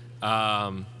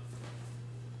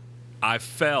 I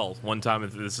fell one time.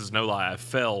 This is no lie. I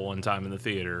fell one time in the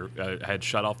theater. I had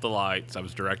shut off the lights. I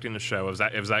was directing a show.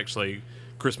 It was actually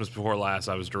Christmas Before Last.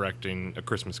 I was directing A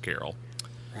Christmas Carol.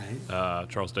 Right.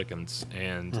 Charles Dickens.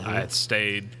 And I had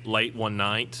stayed late one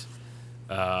night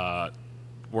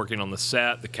working on the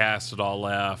set. The cast had all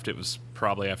left. It was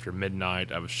probably after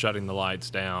midnight. I was shutting the lights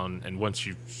down. And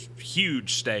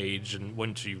huge stage, and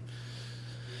once you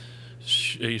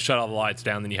shut all the lights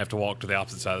down, then you have to walk to the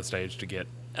opposite side of the stage to get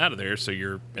out of there, so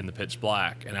you're in the pitch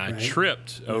black. And I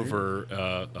tripped over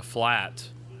a flat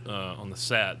on the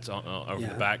set over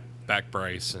the back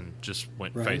brace and just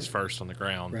went face first on the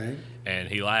ground. Right. And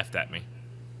he laughed at me.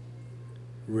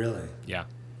 Really? Yeah.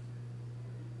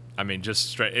 I mean, just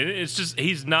straight. It's just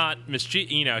he's not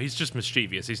he's just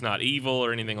mischievous. He's not evil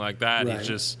or anything like that. Right. He's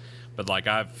just. But like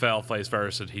I fell face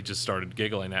first, and he just started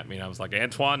giggling at me, and I was like,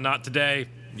 Antoine, not today.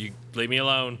 You leave me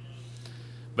alone.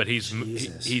 But he's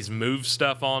moved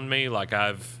stuff on me. Like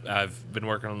I've been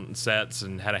working on sets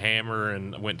and had a hammer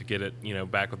and went to get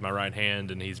it back with my right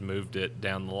hand, and he's moved it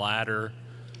down the ladder.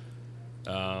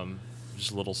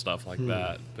 Just little stuff like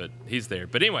that. But he's there.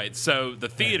 But anyway, so the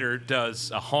theater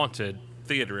does a haunted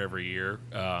theater every year.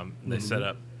 They set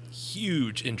up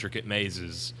huge, intricate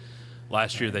mazes.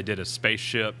 Last year they did a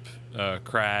spaceship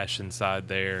crash inside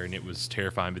there, and it was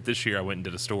terrifying. But this year I went and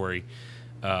did a story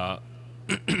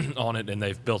on it, and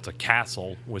they've built a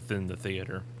castle within the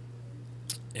theater,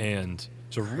 and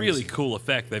it's a really cool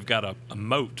effect. They've got a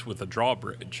moat with a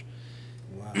drawbridge.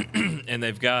 Wow. And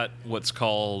they've got what's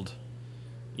called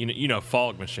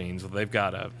fog machines. They've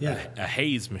got a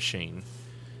haze machine,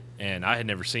 and I had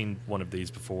never seen one of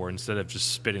these before. Instead of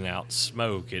just spitting out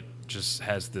smoke, it just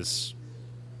has this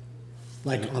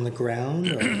like on the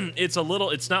ground, or? It's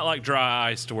not like dry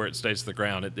ice to where it stays to the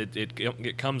ground.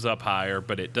 It comes up higher,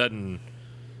 but it doesn't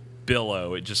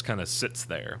billow. It just kind of sits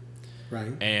there.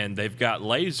 Right. And they've got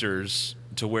lasers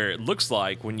to where it looks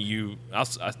like when you...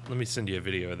 let me send you a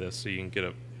video of this so you can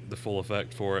get the full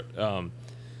effect for it. Well,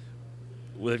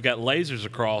 they've got lasers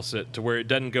across it to where it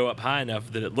doesn't go up high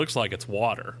enough that it looks like it's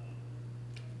water.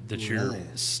 That you're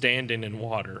standing in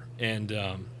water. And...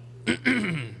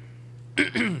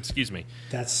 excuse me.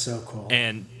 That's so cool.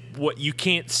 And what you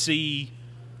can't see...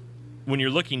 When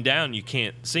you're looking down, you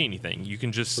can't see anything. You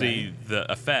can just see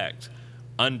the effect.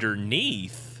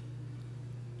 Underneath,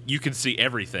 you can see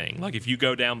everything. Like if you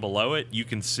go down below it, you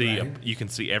can see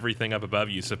everything up above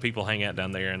you. So people hang out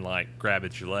down there and like grab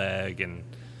at your leg and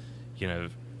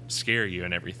scare you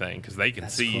and everything because they can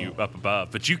see you up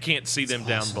above, but you can't see them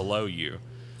down below you.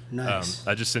 Nice.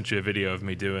 I just sent you a video of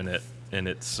me doing it, and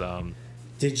it's.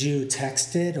 Did you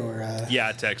text it or? Yeah,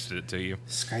 I texted it to you.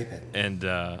 Skype it. And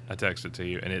I texted it to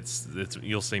you, and it's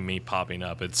you'll see me popping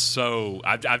up. It's so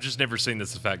I've just never seen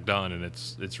this effect done, and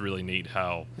it's really neat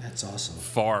how that's awesome.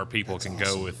 Far people can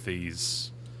go with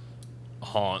these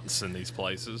haunts and these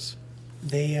places.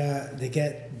 They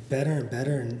get better and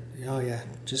better, and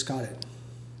just got it.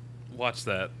 Watch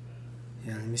that.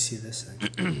 Yeah, let me see this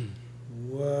thing.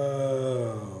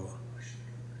 Whoa.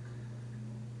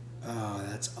 Oh,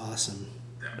 that's awesome.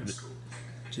 That was cool.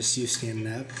 Just you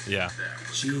standing up? Yeah.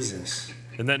 Jesus.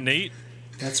 Isn't that neat?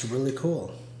 That's really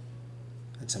cool.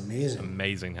 That's amazing.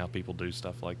 Amazing how people do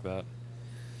stuff like that.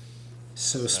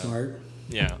 So smart.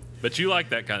 Yeah. But you like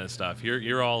that kind of stuff.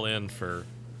 You're all in for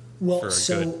Well, a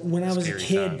so good, when I was a scary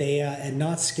kid, time. they at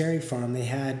Knott's Scary Farm, they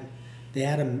had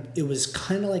it was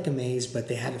kind of like a maze, but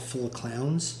they had it full of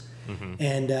clowns. Mm-hmm.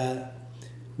 And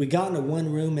we got into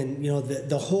one room, and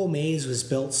the whole maze was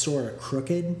built sort of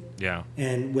crooked. Yeah.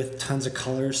 And with tons of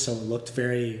colors, so it looked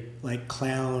very like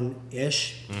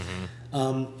clown-ish.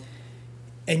 Mm-hmm.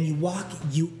 And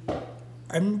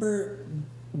I remember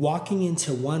walking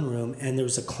into one room, and there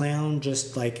was a clown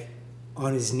just like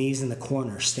on his knees in the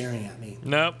corner staring at me.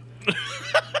 Nope.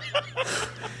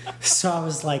 So I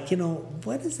was like,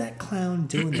 what is that clown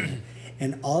doing there?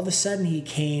 And all of a sudden he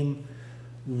came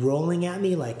rolling at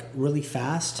me like really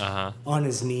fast on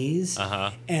his knees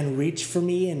and reached for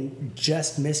me and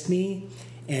just missed me.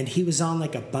 And he was on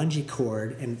like a bungee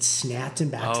cord and it snapped him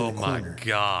back to the corner. Oh my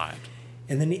God.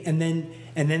 And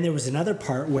then there was another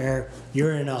part where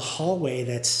you're in a hallway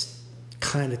that's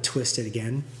kind of twisted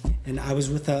again. And I was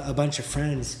with a bunch of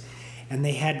friends, and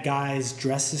they had guys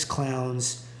dressed as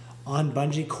clowns on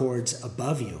bungee cords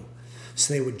above you.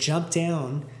 So they would jump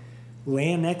down,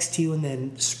 land next to you, and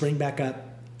then spring back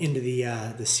up into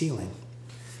the ceiling.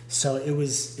 So it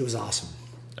was awesome.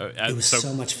 It was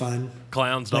so much fun.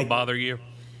 Clowns don't bother you?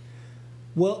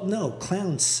 Well, no,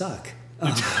 clowns suck.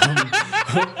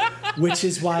 Which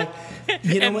is why,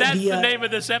 and that's the name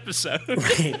of this episode.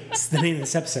 Right, it's the name of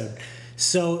this episode.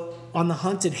 So on the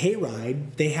haunted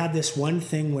hayride, they had this one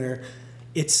thing where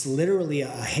it's literally a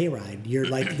hayride. You're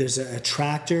like, there's a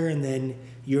tractor, and then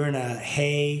you're in a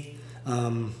hay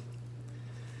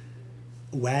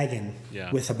wagon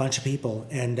with a bunch of people,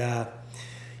 and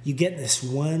you get in this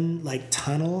one like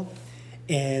tunnel,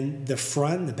 and the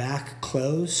front and the back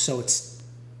closed, so it's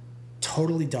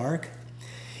totally dark.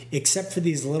 Except for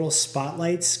these little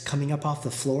spotlights coming up off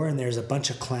the floor, and there's a bunch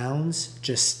of clowns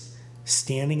just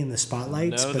standing in the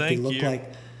spotlights. No, but they look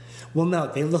like,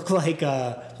 they look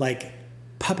like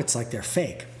puppets, like they're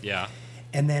fake. Yeah.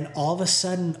 And then all of a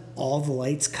sudden, all the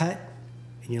lights cut,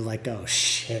 and you're like, oh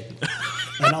shit!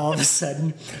 And all of a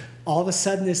sudden,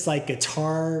 this like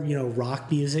guitar,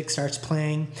 rock music starts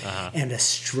playing, and a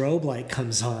strobe light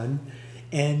comes on,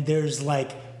 and there's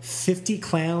like 50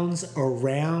 clowns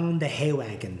around the hay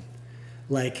wagon,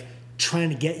 like trying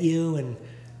to get you, and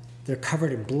they're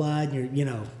covered in blood.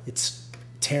 It's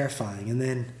terrifying.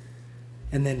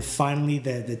 And then finally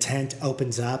the tent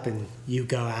opens up, and you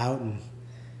go out, and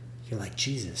you're like,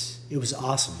 Jesus, it was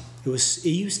awesome. It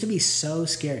used to be so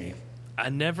scary. I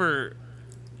never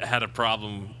had a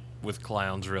problem with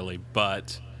clowns really,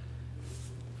 but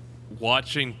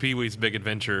watching Pee-wee's Big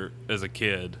Adventure as a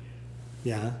kid,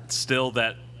 still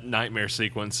that nightmare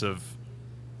sequence of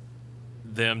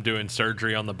them doing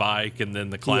surgery on the bike and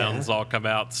then the clowns all come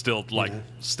out still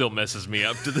messes me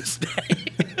up to this day.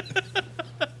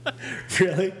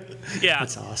 Really? Yeah.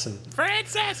 That's awesome.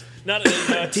 Francis!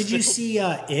 Did you see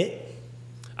It?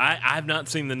 I have not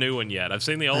seen the new one yet. I've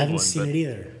seen the old one. I haven't seen it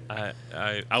either. I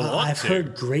want to. I've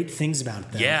heard great things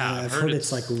about it. Yeah. I've heard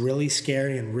it's like really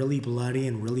scary and really bloody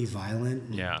and really violent.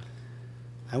 And yeah.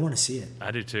 I want to see it. I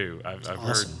do too. I've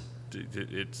awesome. heard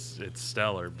it's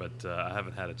stellar, but I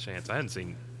haven't had a chance. I hadn't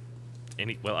seen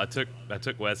any. Well, I took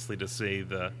Wesley to see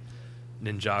the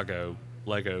Ninjago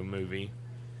Lego movie.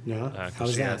 Yeah, how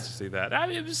was she that? has to see that. I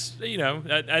mean, it was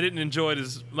I didn't enjoy it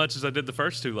as much as I did the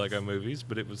first two Lego movies,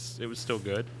 but it was still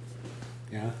good.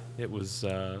 Yeah, it was.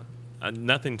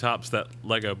 Nothing tops that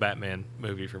Lego Batman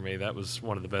movie for me. That was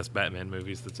one of the best Batman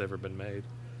movies that's ever been made.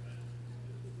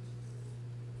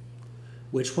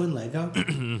 Which one, Lego?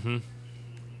 Mm-hmm.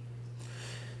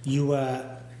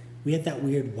 We had that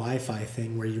weird Wi-Fi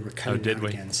thing where you were cutting out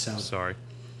again. So sorry.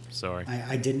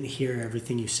 I didn't hear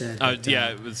everything you said.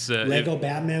 It was Lego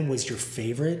Batman was your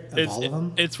favorite of all of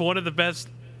them. It's one of the best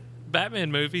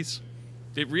Batman movies.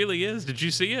 It really is. Did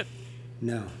you see it?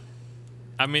 No.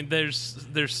 I mean, there's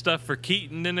stuff for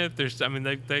Keaton in it.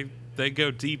 They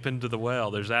go deep into the well.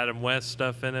 There's Adam West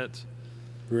stuff in it.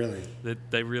 Really?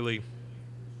 That they really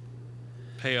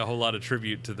pay a whole lot of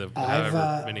tribute to the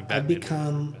however many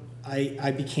Batman.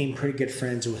 I became pretty good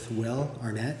friends with Will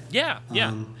Arnett. Yeah.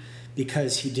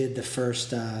 Because he did the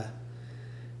first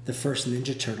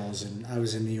Ninja Turtles, and I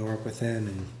was in New York with him,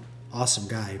 and awesome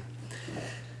guy.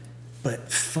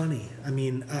 But funny. I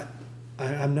mean,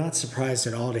 I'm not surprised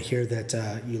at all to hear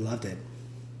that you loved it.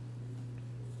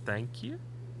 Thank you.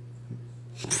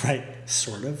 Right,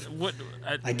 sort of. What?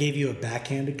 I gave you a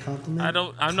backhanded compliment.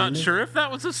 I'm not sure if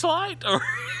that was a slight or.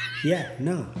 Yeah,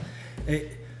 no.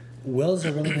 Will's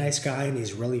a really nice guy and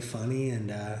he's really funny,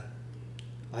 and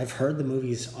I've heard the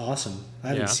movie's awesome. I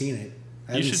haven't seen it.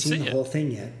 I haven't seen the whole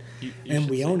thing yet, and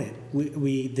we own it.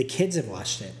 We the kids have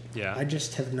watched it. Yeah. I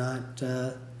just have not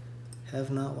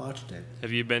watched it.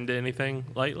 Have you been to anything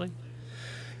lately?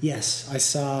 Yes, I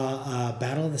saw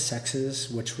Battle of the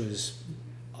Sexes, which was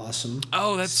awesome.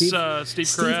 Oh, that's Steve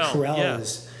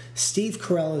Carell. Steve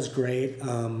Carell is great.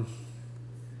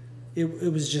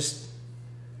 It was just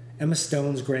Emma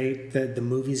Stone's great. The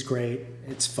movie's great.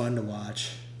 It's fun to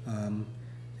watch.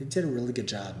 They did a really good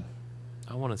job.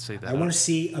 I want to see that. I want to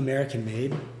see American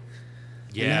Made.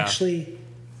 Yeah. And actually,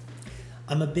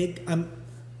 I'm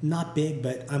not big,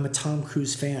 but I'm a Tom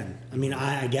Cruise fan. I mean,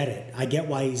 I get it. I get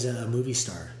why he's a movie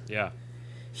star. Yeah.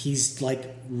 He's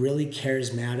like really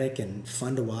charismatic and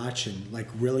fun to watch, and like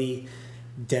really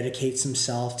dedicates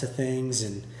himself to things.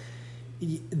 And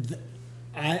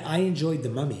I enjoyed The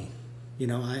Mummy. You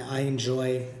know, I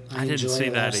enjoy didn't see a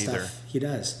lot that of either. stuff he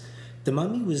does. The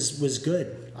Mummy was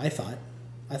good. I thought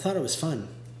it was fun.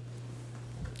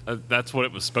 That's what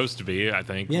it was supposed to be, I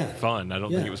think. Yeah. Fun. I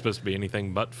don't think it was supposed to be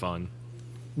anything but fun.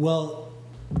 Well,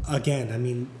 again, I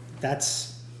mean,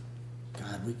 that's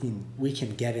God. We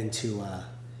can get into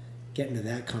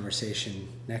that conversation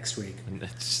next week.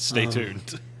 Stay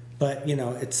tuned. But you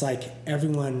know, it's like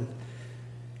everyone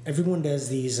does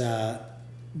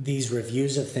these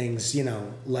reviews of things, you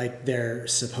know, like they're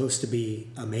supposed to be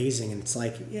amazing, and it's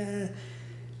like, yeah,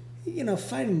 you know,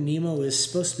 Finding Nemo is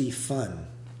supposed to be fun.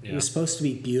 Yeah. It was supposed to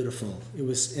be beautiful. It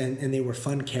was, and they were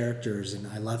fun characters, and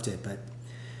I loved it. But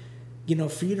you know,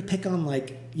 for you to pick on,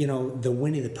 like, you know, the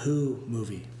Winnie the Pooh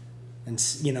movie, and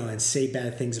you know, and say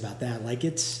bad things about that, like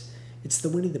it's the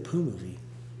Winnie the Pooh movie.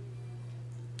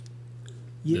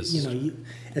 You know,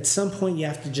 at some point you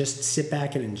have to just sit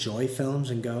back and enjoy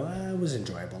films and go, it was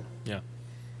enjoyable. Yeah,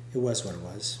 it was what it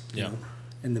was. Yeah, you know?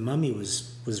 And The Mummy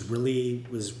was really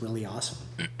awesome.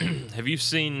 Have you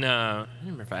seen? I don't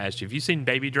remember if I asked you. Have you seen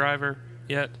Baby Driver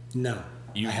yet? No,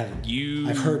 I haven't.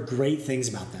 I've heard great things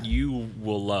about that. You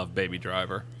will love Baby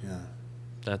Driver. Yeah,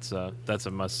 that's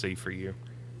a must see for you.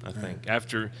 I think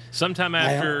right. Sometime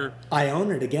after I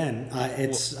own it again. I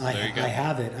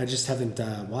have it. I just haven't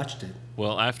watched it.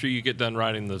 Well, after you get done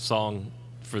writing the song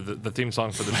for the theme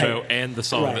song for the show and the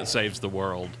song that saves the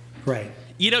world, right?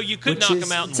 You know, you could knock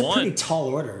them out in one. It's a pretty tall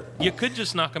order. You could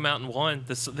just knock them out in one.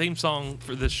 The theme song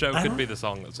for this show could be the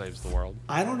song that saves the world.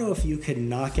 I don't know if you could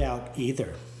knock out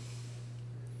either.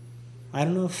 I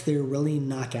don't know if they're really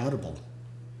knockoutable.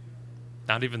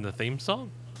 Not even the theme song?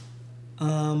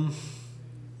 I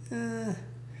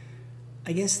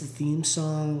guess the theme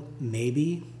song,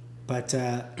 maybe. But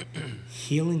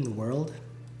Healing the World,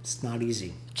 it's not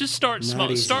easy. Just start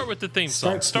small. Easy. Start with the theme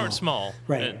song. Start small.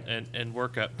 Right. And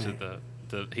work up to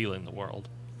the Healing the World.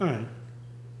 All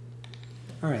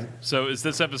right. So is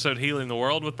this episode Healing the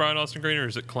World with Brian Austin Green, or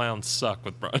is it Clowns Suck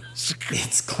with Brian Austin Green?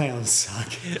 It's Clowns Suck.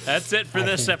 That's it for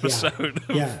this episode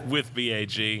of With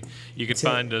BAG. You can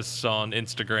find us on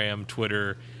Instagram,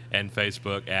 Twitter, and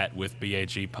Facebook at With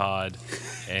BAG Pod,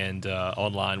 and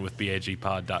online with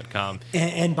BAGpod.com.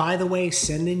 And by the way,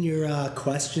 send in your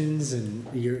questions and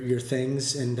your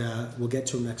things, and we'll get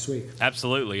to them next week.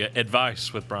 Absolutely.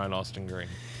 Advice with Brian Austin Green.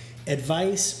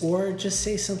 Advice, or just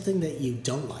say something that you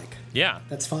don't like. Yeah.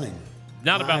 That's fine.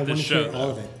 Not about this show, though. All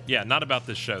of it. Yeah, not about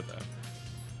this show, though.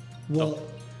 Well,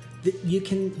 you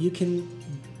can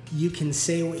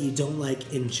say what you don't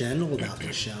like in general about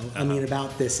the show. I mean,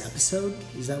 about this episode?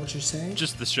 Is that what you're saying?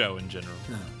 Just the show in general.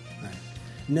 No. All right.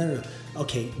 No.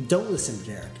 Okay, don't listen to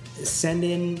Derek. Send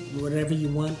in whatever you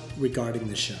want regarding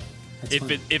the show. That's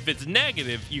fine. If it's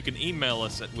negative, you can email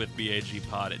us at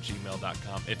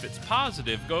withbagpod@gmail.com. If it's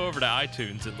positive, go over to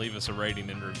iTunes and leave us a rating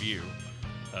and review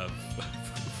of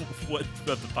what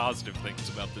the positive things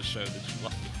about this show that you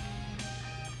like.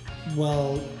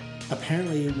 Well,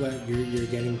 apparently, you're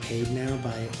getting paid now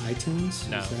by iTunes?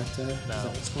 No. Is that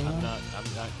what's going on?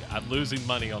 I'm losing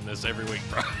money on this every week,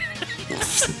 Brian.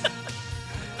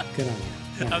 Good on you.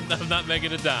 I'm not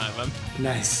making a dime.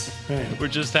 Nice. Right. We're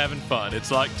just having fun.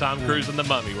 It's like Tom Cruise and The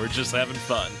Mummy. We're just having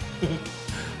fun.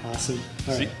 Awesome.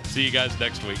 All right. See you guys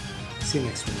next week. See you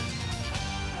next week.